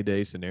like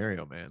Mayday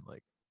scenario, man.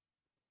 Like,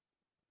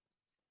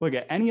 look,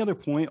 at any other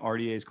point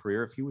RDA's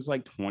career, if he was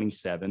like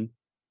 27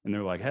 and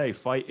they're like, hey,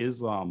 fight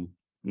Islam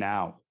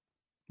now.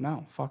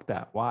 No, fuck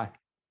that. Why?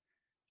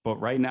 But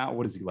right now,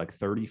 what is he, like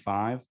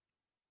 35?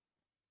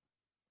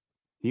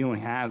 He only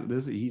has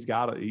this. He's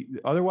got to.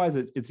 Otherwise,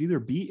 it's either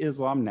beat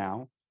Islam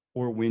now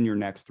or win your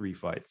next 3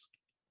 fights.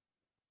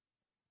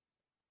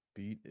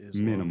 Beat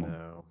Islam minimum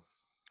now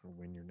or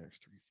win your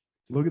next 3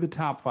 fights. Look at the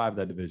top 5 of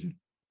that division: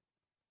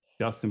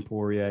 Dustin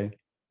Poirier,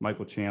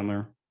 Michael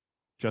Chandler,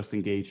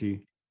 Justin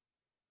Gaethje.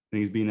 Think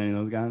he's beating any of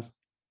those guys?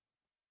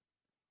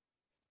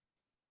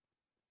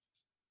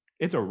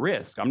 It's a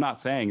risk. I'm not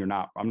saying you're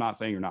not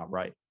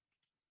right.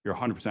 You're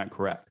 100%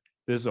 correct.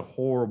 This is a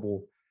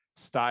horrible,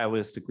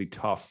 stylistically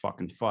tough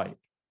fucking fight.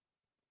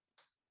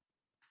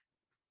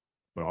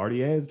 But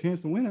RDA has a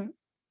chance to win it.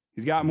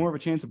 He's got more of a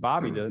chance than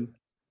Bobby did.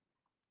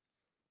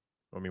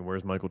 I mean,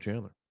 where's Michael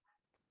Chandler?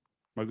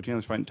 Michael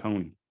Chandler's fighting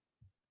Tony.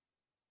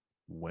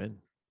 When?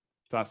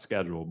 It's not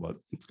scheduled, but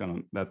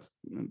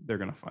they're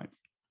gonna fight.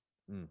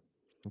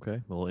 Okay,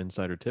 a little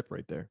insider tip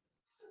right there.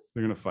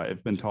 They're gonna fight.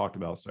 It's been talked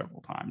about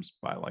several times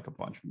by like a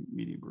bunch of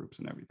media groups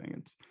and everything.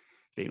 It's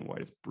Dana White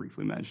has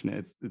briefly mentioned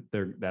it.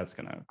 That's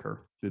gonna occur.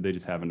 They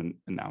just haven't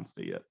announced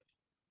it yet.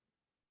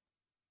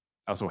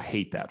 I also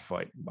hate that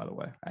fight, by the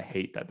way. I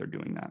hate that they're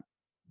doing that.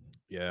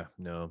 Yeah,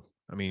 no.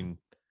 I mean,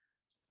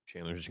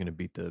 Chandler's just gonna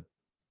beat the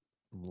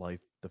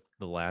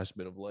last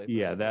bit of life.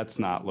 Yeah, that's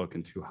not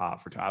looking too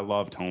hot for. I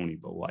love Tony,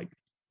 but like,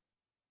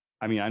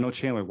 I mean, I know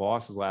Chandler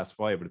lost his last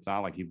fight, but it's not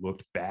like he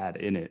looked bad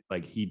in it.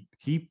 Like he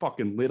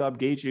fucking lit up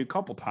Gaethje a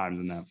couple times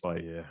in that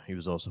fight. Yeah, he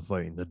was also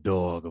fighting the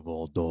dog of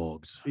all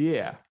dogs.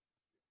 Yeah,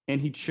 and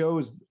he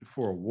chose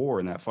for a war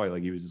in that fight.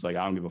 Like he was just like,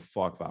 I don't give a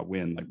fuck if I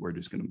win. Like we're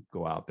just gonna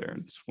go out there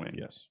and swing.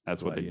 Yes,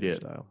 that's what they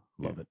did. Style.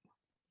 Love it.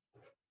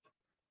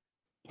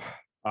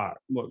 All right,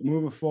 look,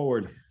 moving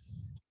forward.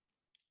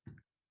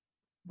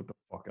 What the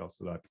fuck else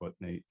did I put,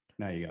 Nate?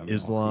 Now you got me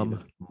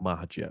Islam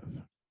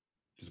Makhachev.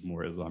 Just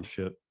more Islam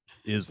shit.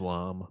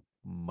 Islam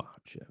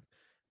Makhachev.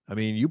 I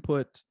mean, you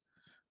put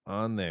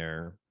on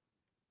there,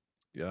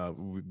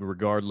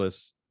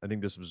 regardless, I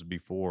think this was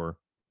before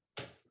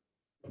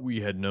we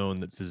had known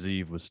that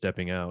Fiziev was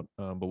stepping out.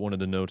 But one of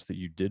the notes that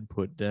you did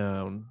put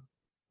down,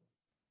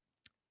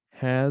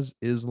 has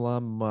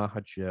Islam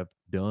Makhachev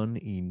done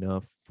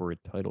enough for a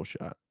title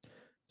shot?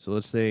 So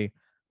let's say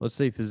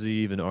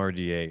Fiziev and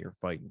RDA are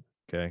fighting.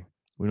 Okay,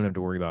 we don't have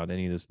to worry about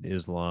any of this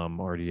Islam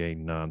RDA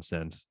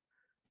nonsense.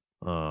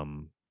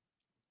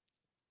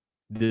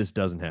 This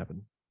doesn't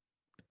happen.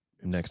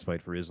 The next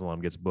fight for Islam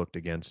gets booked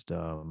against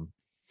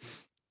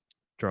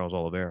Charles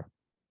Oliveira.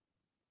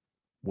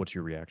 What's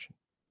your reaction?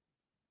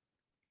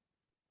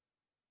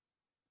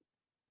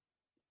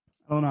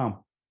 I don't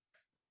know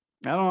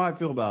how I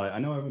feel about it. I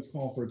know everyone's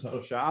calling for a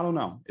title shot. I don't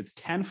know. It's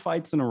 10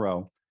 fights in a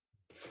row.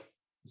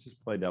 Let's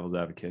just play devil's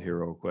advocate here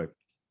real quick.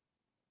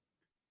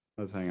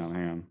 Let's hang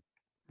on.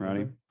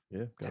 Ready? Okay.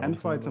 Yeah. 10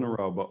 fights in a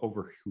row, but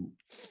over who?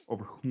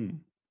 Over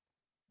whom?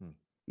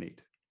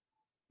 Nate.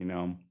 You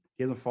know,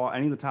 he hasn't fought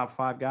any of the top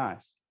 5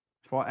 guys.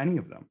 Fought any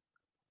of them.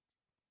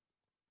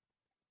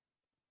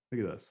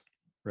 Look at this.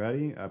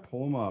 Ready? I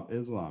pull him up.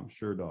 Islam,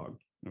 sure dog.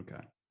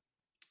 Okay.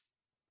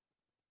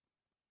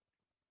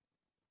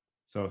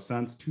 So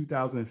since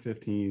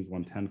 2015, he's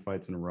won 10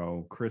 fights in a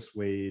row. Chris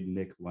Wade,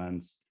 Nick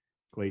Lentz,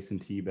 Gleison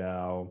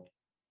Tebow.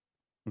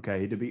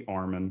 Okay, he did beat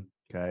Arman.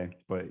 Okay,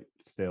 but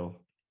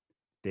still.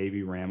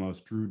 Davey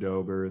Ramos, Drew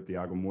Dober,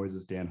 Thiago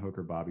Moises, Dan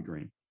Hooker, Bobby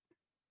Green.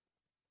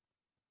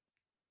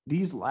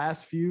 These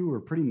last few are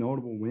pretty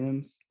notable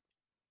wins,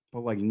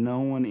 but like no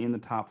one in the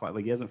top 5.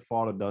 Like he hasn't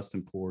fought a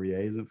Dustin Poirier,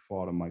 he hasn't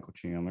fought a Michael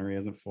Chandler, he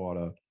hasn't fought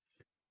a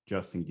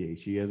Justin Gaethje,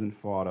 he hasn't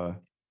fought a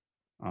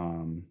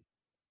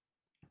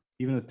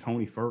even a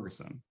Tony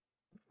Ferguson.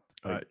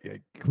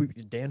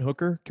 Dan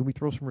Hooker? Can we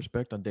throw some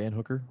respect on Dan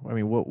Hooker? I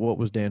mean, what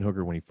was Dan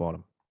Hooker when he fought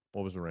him?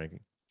 What was the ranking?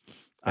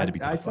 Had to be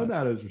top I said 5.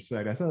 that as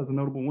respect. I said it was a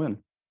notable win.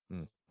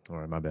 All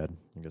right, my bad.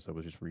 I guess I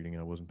was just reading.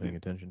 I wasn't paying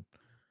attention.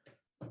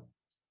 Now,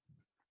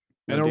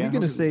 And are we Dan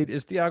going to Hooker- say,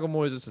 is Thiago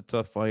Moises a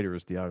tough fight, or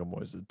is Thiago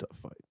Moises a tough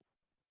fight?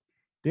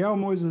 Thiago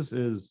Moises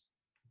is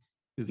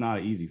not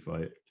an easy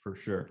fight for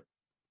sure.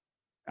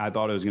 I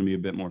thought it was going to be a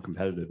bit more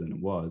competitive than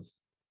it was.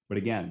 But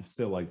again,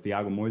 still, like,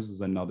 Thiago Moises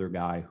is another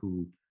guy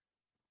who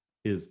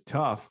is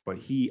tough, but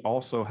he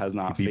also has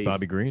not He beat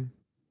Bobby Green.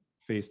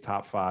 faced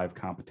top 5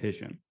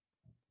 competition.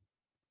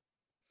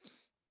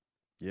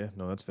 Yeah,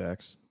 no, that's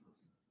facts.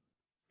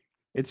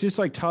 It's just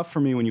like tough for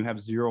me when you have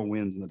 0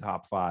 wins in the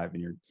top 5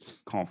 and you're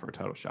calling for a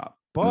title shot.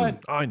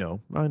 But I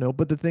know.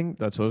 But the thing,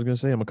 that's what I was going to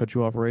say. I'm going to cut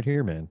you off right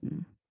here, man.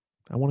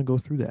 I want to go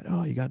through that.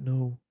 Oh, you got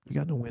no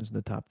wins in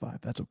the top 5.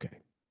 That's okay.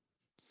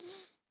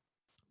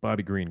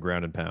 Bobby Green,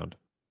 ground and pound,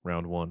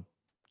 round 1.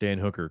 Dan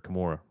Hooker,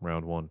 Kimura,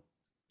 round 1.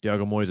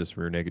 Thiago Moises,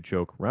 rear naked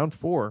choke, round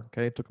 4.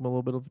 Okay, took him a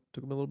little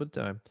bit of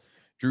time.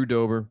 Drew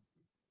Dober,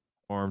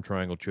 arm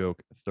triangle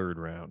choke, 3rd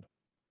round.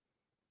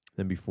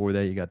 Then before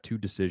that, you got 2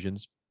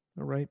 decisions.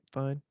 All right,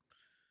 fine.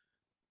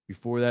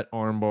 Before that,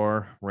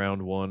 armbar,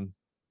 round 1.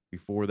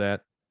 Before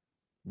that,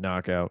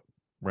 knockout,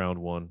 round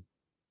 1.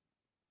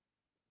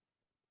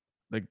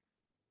 Like,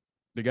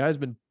 the guy's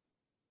been,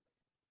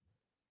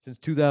 since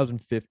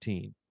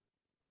 2015,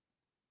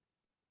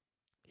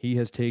 he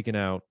has taken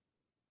out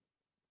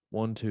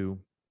 1, 2,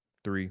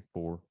 3,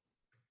 4,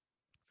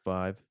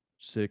 5,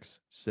 6,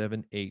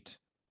 7, 8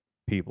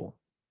 people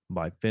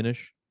by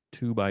finish,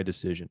 2 by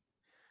decision.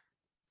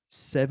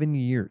 7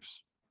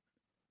 years.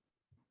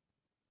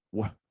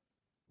 What?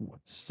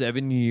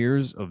 7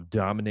 years of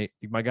dominate.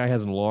 My guy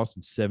hasn't lost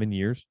in 7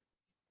 years.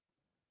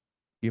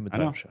 Give him a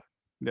title shot.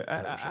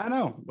 I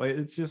know. Like,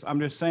 it's just, I'm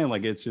just saying,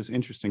 like, it's just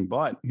interesting.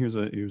 But here's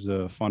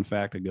a fun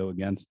fact to go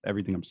against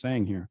everything I'm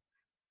saying here.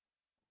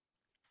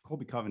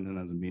 Colby Covington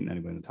hasn't beaten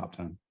anybody in the top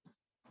 10.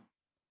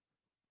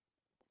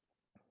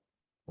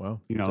 Wow.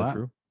 You know is that that?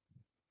 true?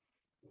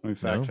 Let me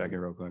fact check it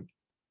real quick.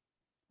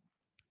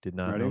 Did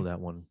not know that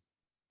one.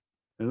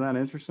 Isn't that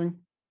interesting?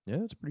 Yeah,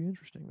 it's pretty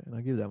interesting, man.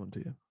 I'll give that one to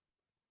you.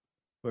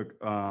 Look,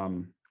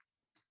 or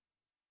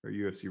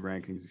UFC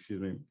rankings, excuse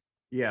me.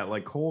 Yeah,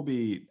 like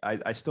Colby,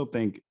 I still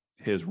think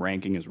his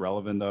ranking is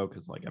relevant though,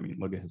 because, like, I mean,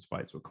 look at his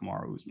fights with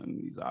Kamaru Usman.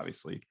 He's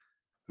obviously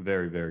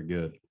very, very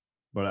good.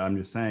 But I'm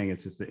just saying,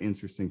 it's just an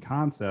interesting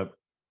concept,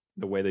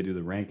 the way they do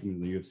the rankings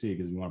in the UFC,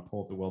 because you want to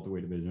pull up the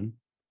welterweight division.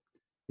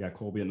 Yeah,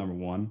 Colby at number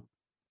 1.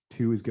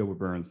 2 is Gilbert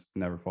Burns,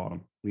 never fought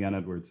him. Leon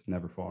Edwards,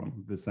 never fought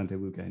him. Vicente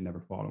Luque, never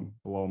fought him.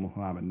 Bilal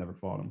Muhammad, never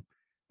fought him.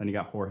 Then you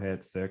got Jorge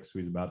at 6, who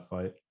he's about to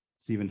fight.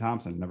 Stephen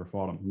Thompson, never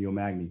fought him. Neil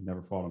Magny,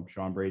 never fought him.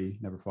 Sean Brady,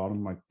 never fought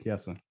him. Mike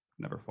Chiesa,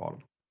 never fought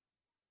him.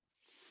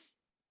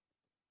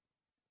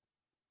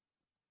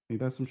 Think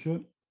that's some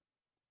shit?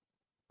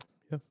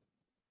 Yeah.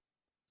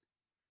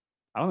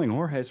 I don't think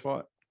Jorge's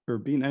fought or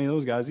beaten any of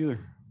those guys either.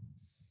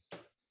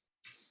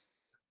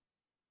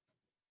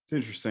 It's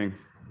interesting.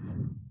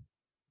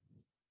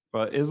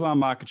 But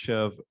Islam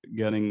Makhachev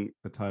getting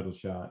the title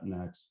shot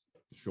next,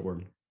 sure.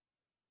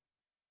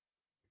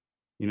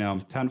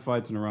 10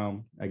 fights in a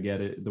row. I get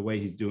it. The way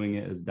he's doing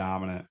it is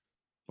dominant.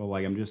 But,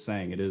 like, I'm just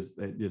saying,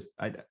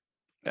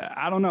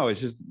 I don't know. It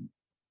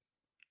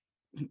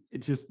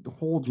just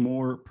holds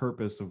more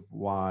purpose of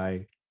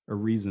why, a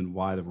reason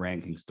why the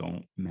rankings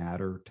don't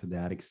matter to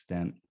that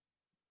extent.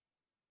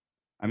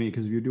 I mean,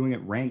 because if you're doing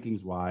it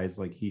rankings wise,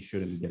 like, he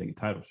shouldn't be getting a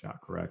title shot,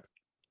 correct?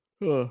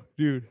 Oh,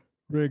 dude,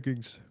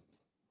 rankings.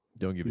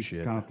 Don't give a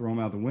shit. Kind of throw them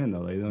out the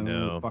window. They don't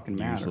really fucking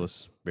matter.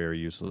 Useless. Very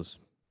useless.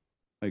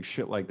 Like,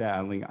 shit like that.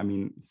 I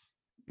mean,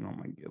 oh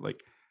my God,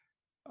 like,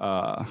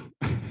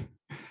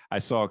 I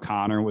saw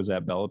Connor was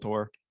at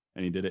Bellator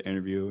and he did an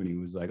interview and he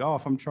was like, "Oh,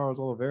 if I'm Charles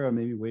Oliveira,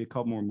 maybe wait a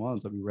couple more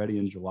months. I'll be ready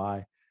in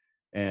July."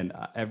 And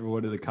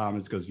everyone in the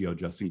comments goes, "Yo,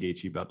 Justin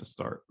Gaethje about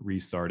to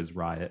restart his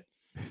riot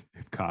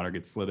if Connor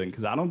gets slid in,"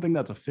 because I don't think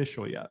that's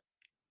official yet.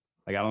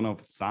 Like, I don't know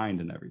if it's signed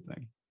and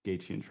everything.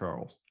 Gaethje and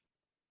Charles.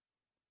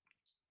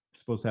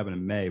 It's supposed to happen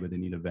in May, but they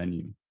need a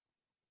venue.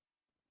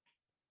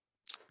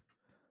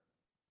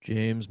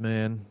 James,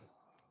 man,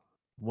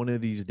 one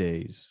of these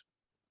days,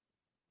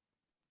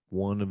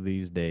 we're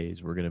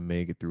going to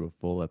make it through a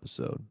full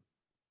episode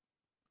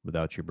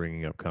without you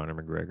bringing up Conor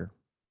McGregor.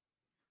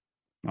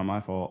 Not my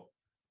fault.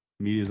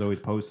 Media's always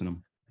posting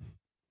them.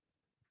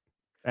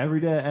 Every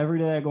day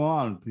I go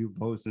on,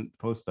 people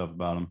post stuff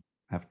about him.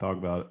 I have to talk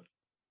about it.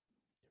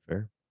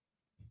 Fair.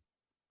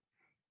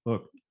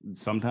 Look,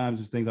 sometimes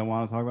there's things I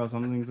want to talk about.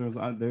 Some things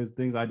there's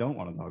things I don't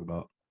want to talk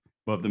about.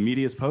 But if the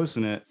media's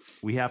posting it,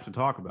 we have to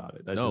talk about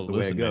it. That's just the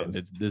way it goes.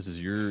 Man, this is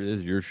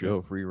your show,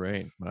 free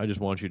reign. I just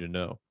want you to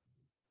know,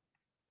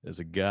 as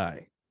a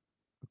guy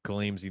who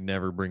claims he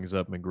never brings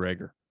up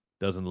McGregor,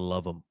 doesn't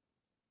love him.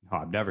 No,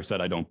 I've never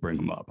said I don't bring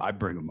him up. I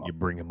bring him up. You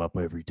bring him up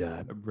every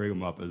time. I bring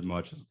him up as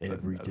much as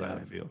every as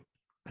time. I feel.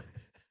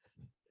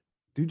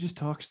 Dude just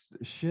talks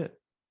shit.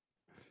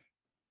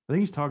 I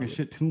think he's talking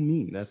shit to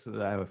me. That's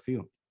what I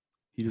feel.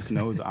 He just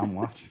knows I'm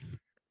watching.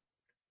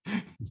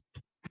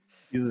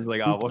 He's just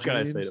like, "Oh, what can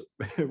I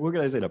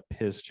say to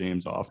piss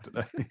James off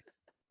today?"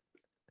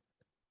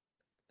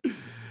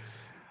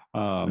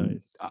 Nice.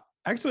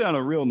 Actually, on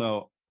a real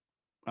note,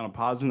 on a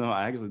positive note,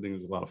 I actually think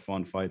there's a lot of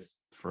fun fights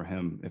for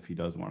him if he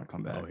does want to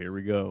come back. Oh, here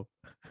we go.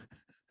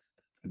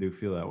 I do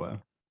feel that way.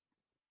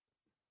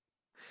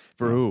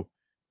 For who?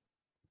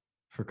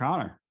 For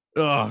Connor.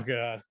 Oh,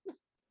 God.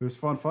 There's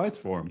fun fights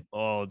for him.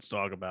 Oh, let's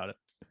talk about it.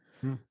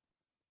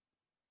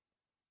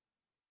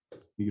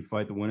 You could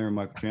fight the winner of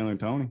Michael Chandler and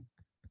Tony.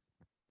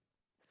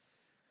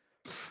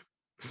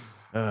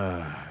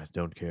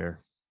 Don't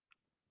care.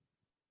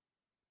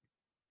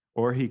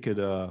 Or he could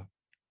or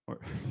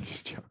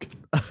just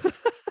joking.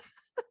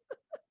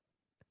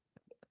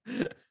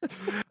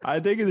 I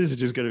think this is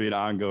just going to be an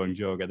ongoing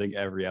joke. I think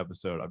every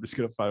episode I'm just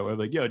going to find a way.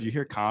 Like, yo, did you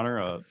hear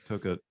Connor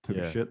took a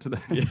shit today?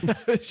 Yeah,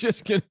 I was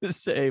just going to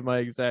say my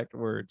exact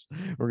words.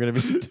 We're going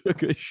to be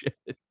took a shit.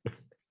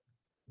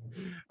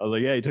 I was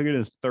like, yeah, he took it in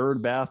his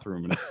third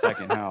bathroom in his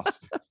second house.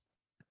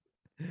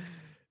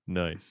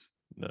 Nice.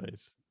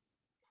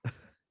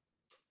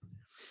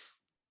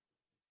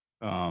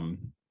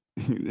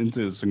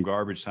 Into some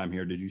garbage time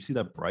here. Did you see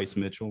that Bryce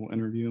Mitchell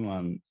interview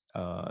on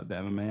the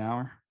MMA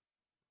Hour?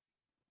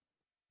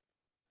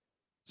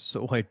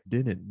 So I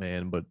didn't,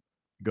 man, but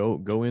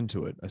go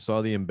into it. I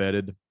saw the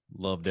embedded,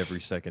 loved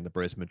every second that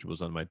Bryce Mitchell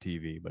was on my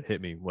TV, but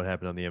hit me. What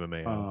happened on the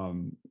MMA Hour?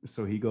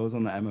 So he goes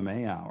on the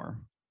MMA Hour.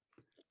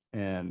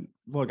 And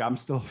look, I'm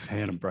still a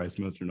fan of Bryce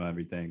Mitchell and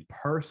everything.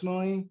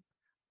 Personally,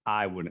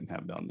 I wouldn't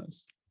have done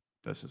this.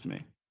 That's just me.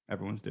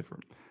 Everyone's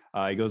different.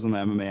 He goes on the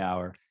MMA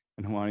Hour,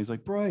 and he's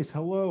like, Bryce,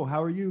 hello,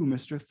 how are you,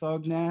 Mr.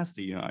 Thug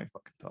Nasty? You know, he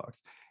fucking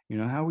talks. You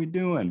know, how we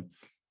doing?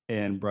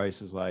 And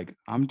Bryce is like,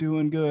 I'm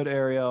doing good,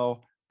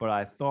 Ariel, but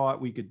I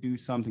thought we could do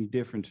something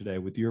different today.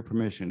 With your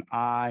permission,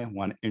 I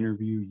want to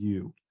interview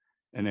you.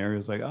 And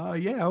Ariel's like, oh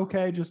yeah,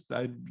 okay, just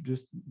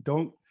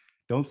don't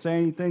say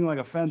anything like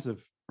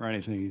offensive or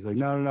anything. He's like,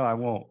 no, I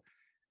won't.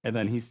 And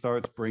then he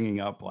starts bringing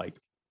up like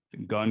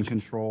gun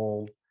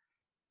control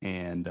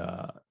and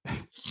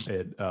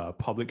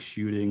public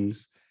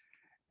shootings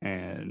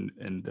and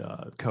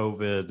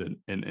COVID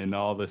and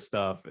all this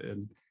stuff.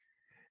 And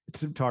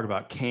to talk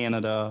about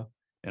Canada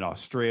and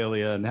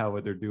Australia and how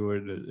what they're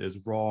doing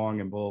is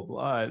wrong and blah, blah,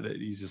 blah. And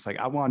he's just like,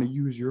 I want to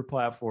use your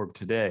platform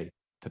today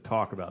to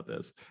talk about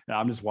this. And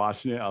I'm just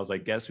watching it. I was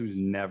like, guess who's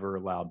never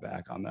allowed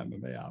back on that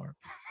MMA Hour?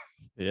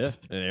 Yeah,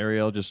 and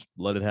Ariel just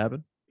let it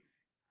happen.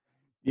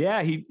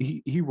 Yeah,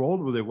 he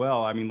rolled with it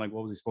well. I mean, like,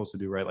 what was he supposed to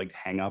do, right? Like,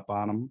 hang up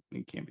on him?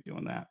 He can't be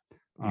doing that.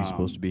 You're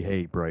supposed to be,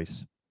 hey,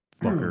 Bryce,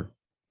 fucker.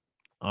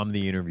 I'm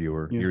the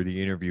interviewer. Yeah. You're the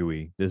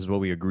interviewee. This is what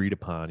we agreed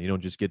upon. You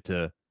don't just get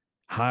to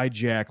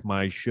hijack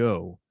my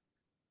show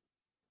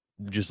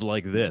just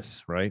like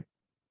this, right?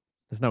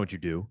 That's not what you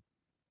do.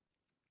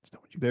 That's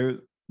not what you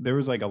do. There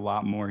was like a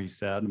lot more he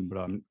said,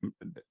 but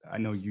I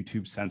know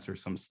YouTube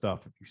censors some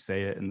stuff if you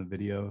say it in the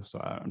video, so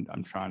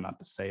I'm trying not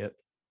to say it.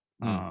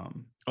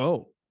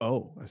 Oh,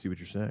 I see what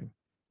you're saying.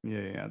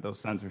 Yeah, they'll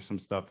censor some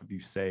stuff if you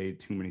say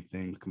too many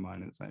things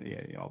combined. It's like,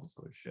 yeah, all this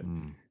other shit.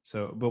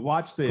 So, but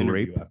watch the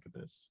interview after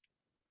this.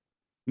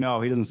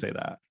 No, he doesn't say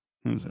that.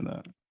 He doesn't say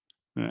that.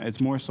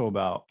 It's more so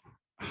about.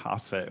 I'll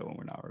say it when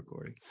we're not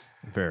recording.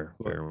 Fair.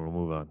 We'll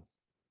move on.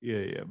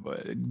 Yeah,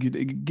 but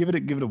give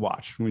it a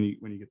watch when you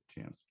get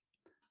the chance.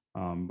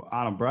 On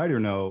a brighter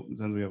note,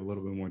 since we have a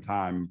little bit more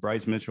time,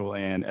 Bryce Mitchell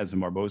and Edson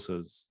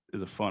Barbosa is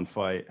a fun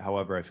fight.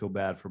 However, I feel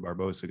bad for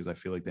Barbosa because I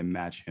feel like they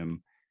match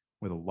him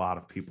with a lot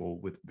of people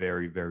with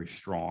very, very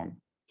strong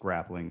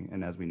grappling.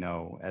 And as we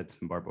know,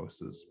 Edson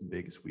Barbosa's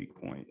biggest weak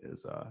point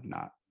is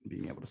not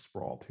being able to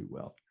sprawl too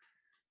well.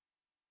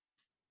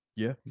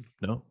 Yeah,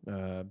 no.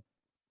 Let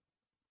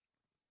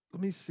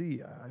me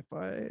see if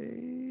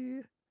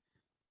I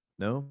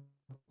no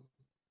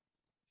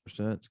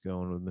percent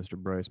going with Mr.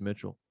 Bryce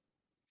Mitchell.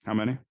 How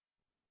many?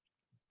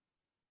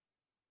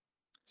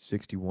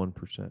 61%.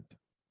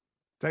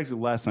 It's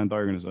actually less than I thought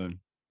you were going to say.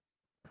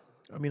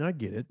 I mean, I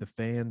get it. The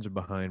fans are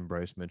behind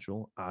Bryce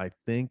Mitchell. I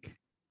think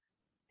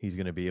he's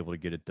going to be able to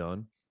get it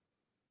done.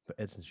 But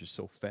Edson's just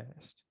so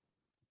fast.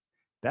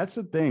 That's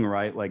the thing,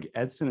 right? Like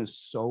Edson is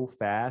so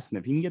fast. And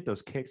if he can get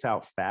those kicks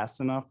out fast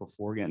enough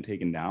before getting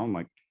taken down,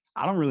 like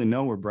I don't really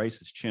know where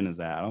Bryce's chin is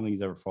at. I don't think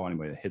he's ever fought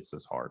anybody that hits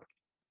this hard.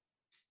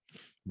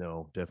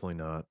 No, definitely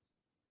not.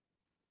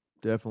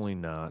 Definitely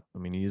not. I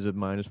mean, he's a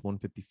minus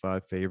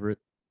 155 favorite.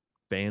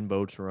 Fan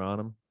votes are on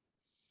him.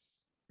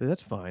 But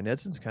that's fine.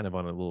 Edson's kind of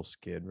on a little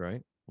skid,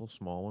 right? A little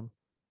small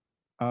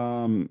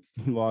one.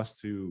 He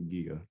lost to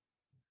Giga.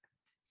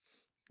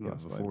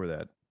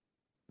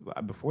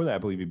 Before that, I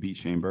believe he beat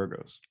Shane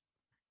Burgos.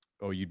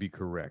 Oh, you'd be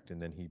correct.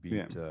 And then he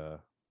beat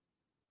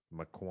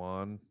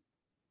McQuan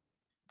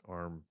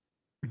or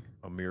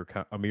Amir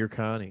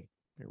Khani.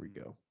 There we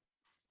go.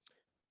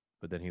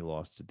 But then he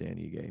lost to Dan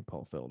Ige,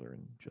 Paul Felder,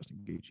 and Justin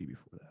Gaethje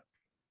before that.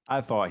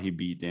 I thought he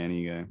beat Dan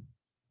Ige.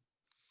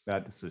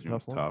 That decision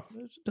was tough.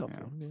 It's a tough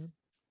one, man.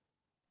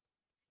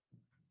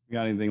 You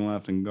got anything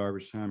left in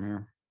garbage time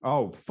here?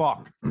 Oh,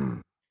 fuck.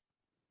 Hamzat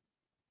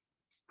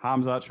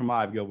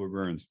Chimaev, Gilbert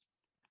Burns.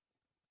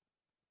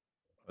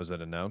 Was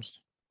that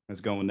announced?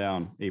 It's going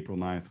down April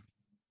 9th,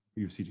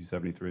 UFC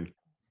 273.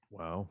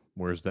 Wow.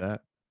 Where's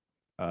that?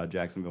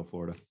 Jacksonville,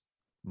 Florida.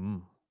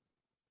 Mm.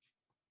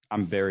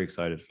 I'm very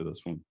excited for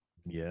this one.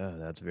 Yeah,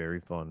 that's very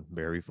fun.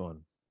 Very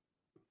fun.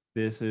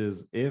 This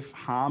is if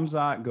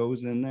Hamzat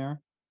goes in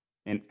there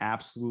and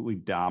absolutely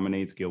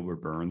dominates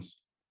Gilbert Burns,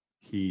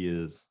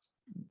 he's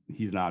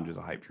not just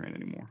a hype train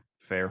anymore.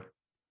 Fair.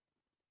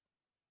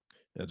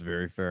 That's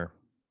very fair.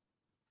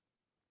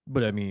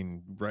 But I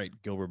mean, right?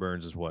 Gilbert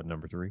Burns is what,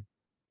 number 3,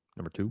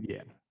 number 2?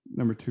 Yeah.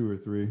 Number 2 or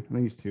 3. I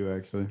think he's 2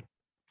 actually.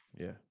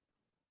 Yeah.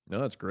 No,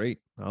 that's great.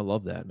 I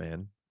love that,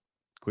 man.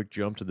 Quick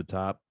jump to the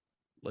top.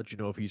 Let you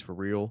know if he's for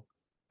real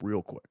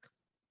quick.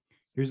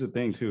 Here's the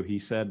thing too. He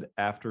said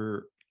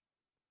after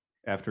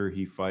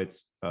he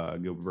fights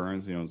Gilbert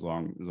Burns, as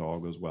long as all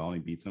goes well and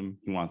he beats him,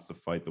 he wants to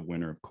fight the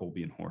winner of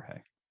Colby and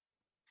Jorge.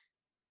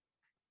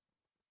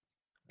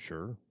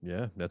 Sure.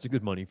 Yeah, that's a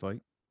good money fight.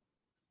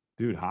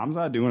 Dude,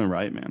 Hamzat doing it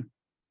right, man.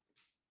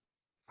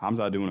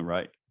 Hamzat doing it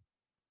right.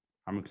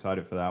 I'm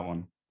excited for that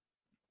one.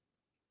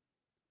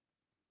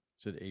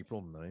 Is it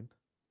April 9th?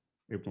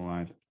 April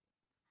 9th,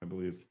 I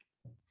believe.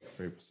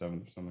 Or April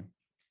 7th or something.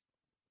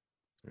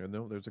 Yeah,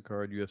 no, there's a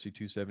card, UFC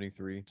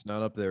 273. It's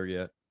not up there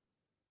yet.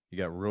 You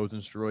got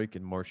Rosenstruik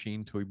and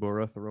Marcin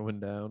Tybura throwing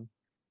down.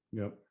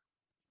 Yep.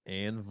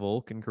 And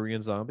Volk and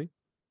Korean Zombie.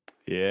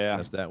 Yeah.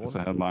 That's that one. That's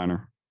a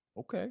headliner.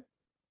 Okay.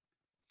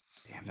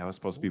 Damn, that was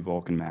supposed to be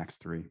Vulcan Max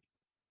 3.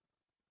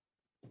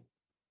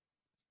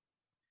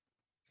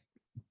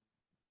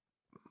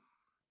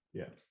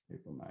 Yeah,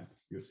 April 9th,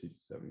 UFC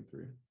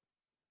 273.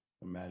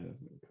 Imagine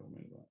if it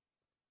co-main event.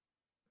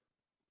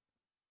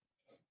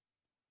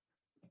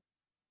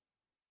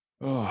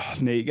 Oh,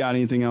 Nate, got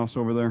anything else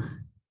over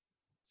there?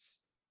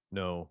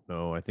 No.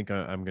 I think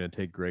I'm going to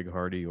take Greg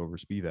Hardy over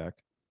Spivak.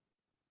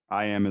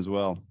 I am as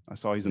well. I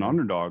saw he's an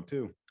underdog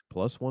too.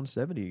 Plus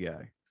 170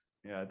 guy.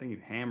 Yeah, I think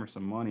you hammer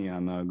some money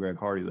on Greg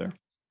Hardy there.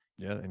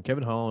 Yeah, and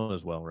Kevin Holland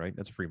as well, right?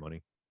 That's free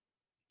money.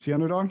 Is he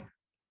underdog?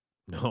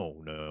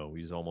 No,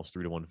 he's almost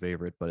 3-1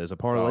 favorite, but as a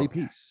parlay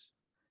piece,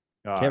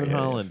 Kevin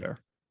Holland, fair.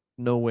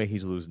 No way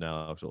he's losing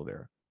Alex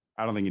Oliveira.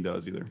 I don't think he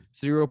does either.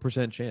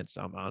 0% chance,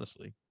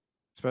 honestly.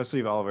 Especially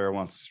if Oliveira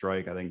wants to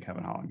strike, I think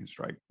Kevin Holland can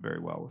strike very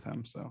well with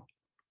him. So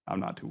I'm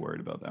not too worried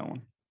about that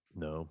one.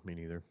 No, me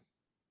neither.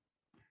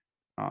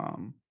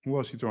 Who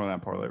else you throwing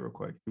that parlay real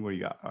quick? What do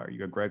you got? All right, you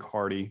got Greg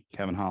Hardy,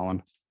 Kevin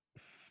Holland.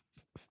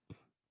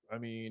 I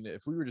mean,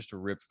 if we were just to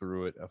rip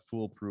through it, a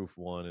foolproof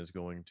one is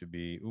going to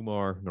be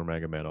Umar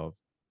Nurmagomedov.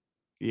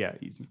 Yeah,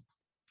 easy.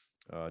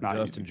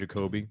 Dustin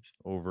Jacoby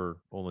over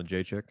Olin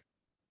Jacek.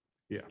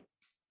 Yeah.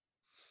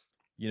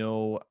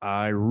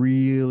 I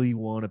really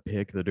want to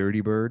pick the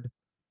Dirty Bird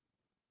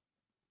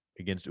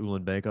against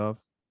Ulan Bankov,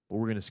 but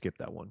we're going to skip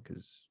that one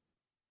because,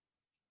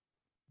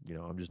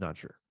 I'm just not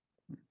sure.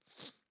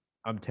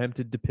 I'm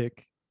tempted to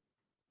pick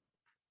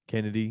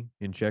Kennedy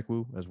in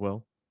Nchekwu as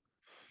well,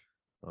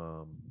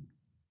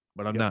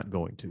 but I'm not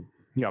going to.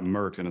 He got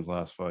murked in his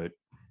last fight.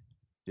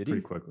 Did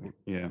Pretty he? quickly.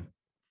 Yeah.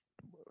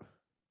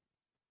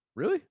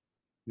 Really?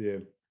 Yeah.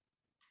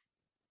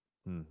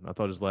 I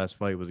thought his last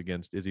fight was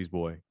against Izzy's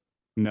boy.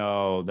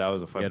 No, that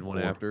was a fight. He had one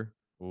after.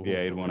 Ooh, yeah,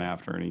 he had one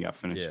after, and he got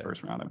finished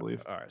first round, I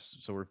believe. All right,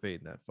 so we're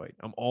fading that fight.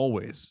 I'm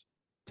always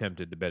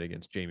tempted to bet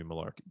against Jamie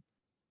Malarkey.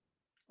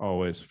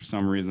 Always, for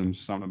some reason,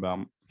 something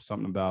about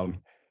him.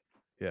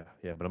 Yeah,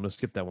 but I'm gonna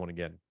skip that one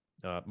again.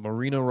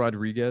 Marina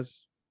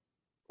Rodriguez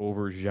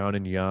over Zhang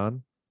and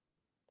Yan.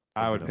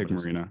 I would pick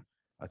Marina.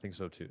 I think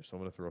so too. So I'm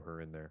gonna throw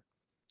her in there.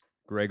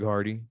 Greg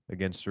Hardy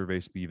against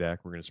Survey Spivak.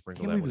 We're gonna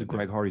sprinkle that one.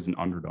 Greg Hardy's an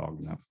underdog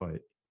in that fight.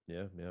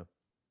 Yeah.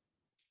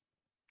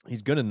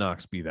 He's gonna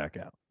knock Spivak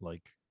out.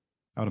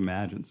 I would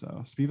imagine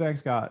so.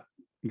 Spivak's got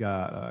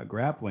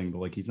grappling,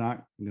 but he's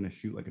not gonna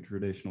shoot a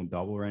traditional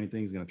double or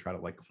anything. He's gonna try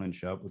to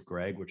clinch up with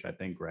Greg, which I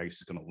think Greg's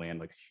just gonna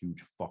land a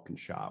huge fucking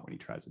shot when he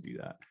tries to do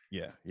that.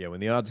 Yeah. When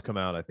the odds come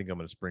out, I think I'm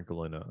gonna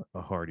sprinkle in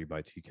a Hardy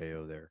by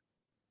TKO there.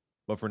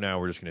 But for now,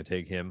 we're just gonna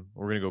take him.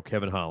 We're gonna go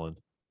Kevin Holland,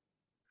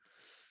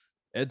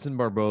 Edson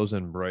Barboza,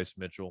 and Bryce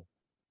Mitchell.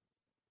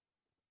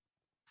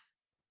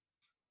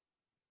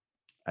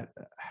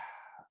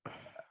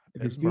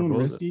 If he's feeling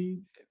risky,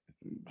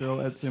 throw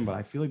Edson, but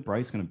I feel like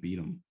Bryce is going to beat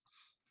him.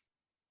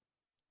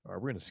 All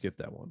right, we're going to skip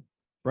that one.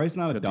 Bryce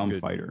not a dumb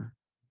fighter.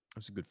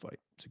 That's a good fight.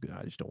 It's a good.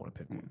 I just don't want to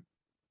pick one.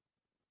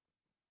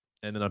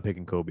 And then I'm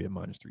picking Kobe at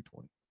minus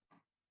 320.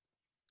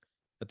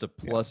 That's a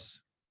plus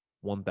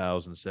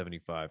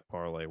 1,075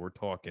 parlay. We're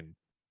talking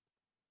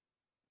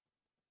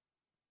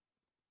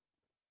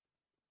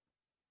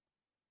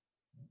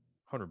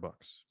 $100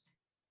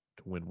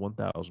 to win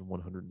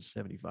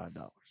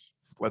 $1,175.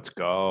 Let's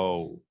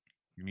go.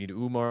 You need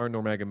Umar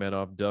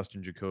Nurmagomedov,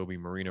 Dustin Jacoby,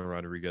 Marina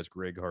Rodriguez,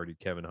 Greg Hardy,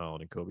 Kevin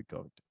Holland, and Kobe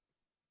Covington.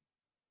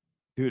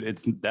 Dude,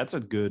 that's a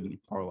good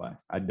parlay.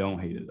 I don't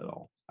hate it at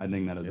all. I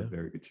think that is a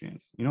very good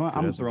chance. You know what?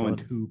 I'm throwing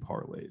 2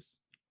 parlays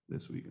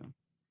this weekend.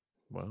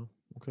 Wow.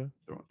 Okay.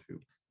 Throwing 2.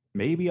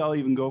 Maybe I'll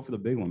even go for the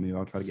big one. Maybe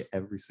I'll try to get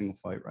every single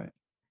fight right.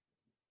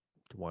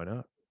 Why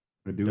not?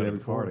 I do every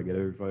card. I get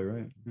every fight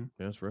right. Yeah,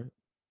 that's right.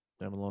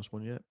 I haven't lost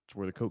one yet. It's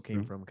where the coat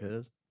came from,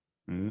 cuz.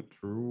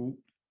 True.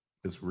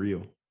 It's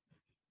real.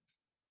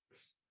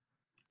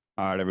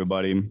 All right,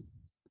 everybody.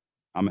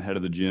 I'm ahead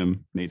of the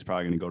gym. Nate's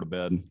probably going to go to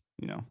bed.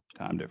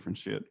 Time difference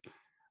shit.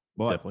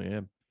 But Definitely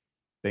am.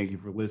 thank you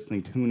for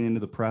listening. Tune into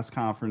the press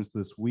conference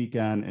this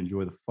weekend.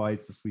 Enjoy the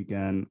fights this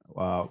weekend.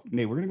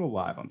 Nate, we're going to go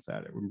live on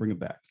Saturday. We're going to bring it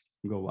back.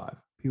 We'll go live.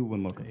 People have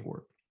been looking Hey, for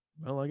it.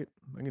 I like it.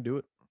 I can do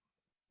it.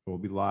 We'll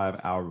be live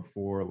hour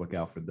before. Look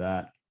out for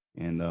that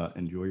and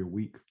enjoy your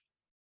week.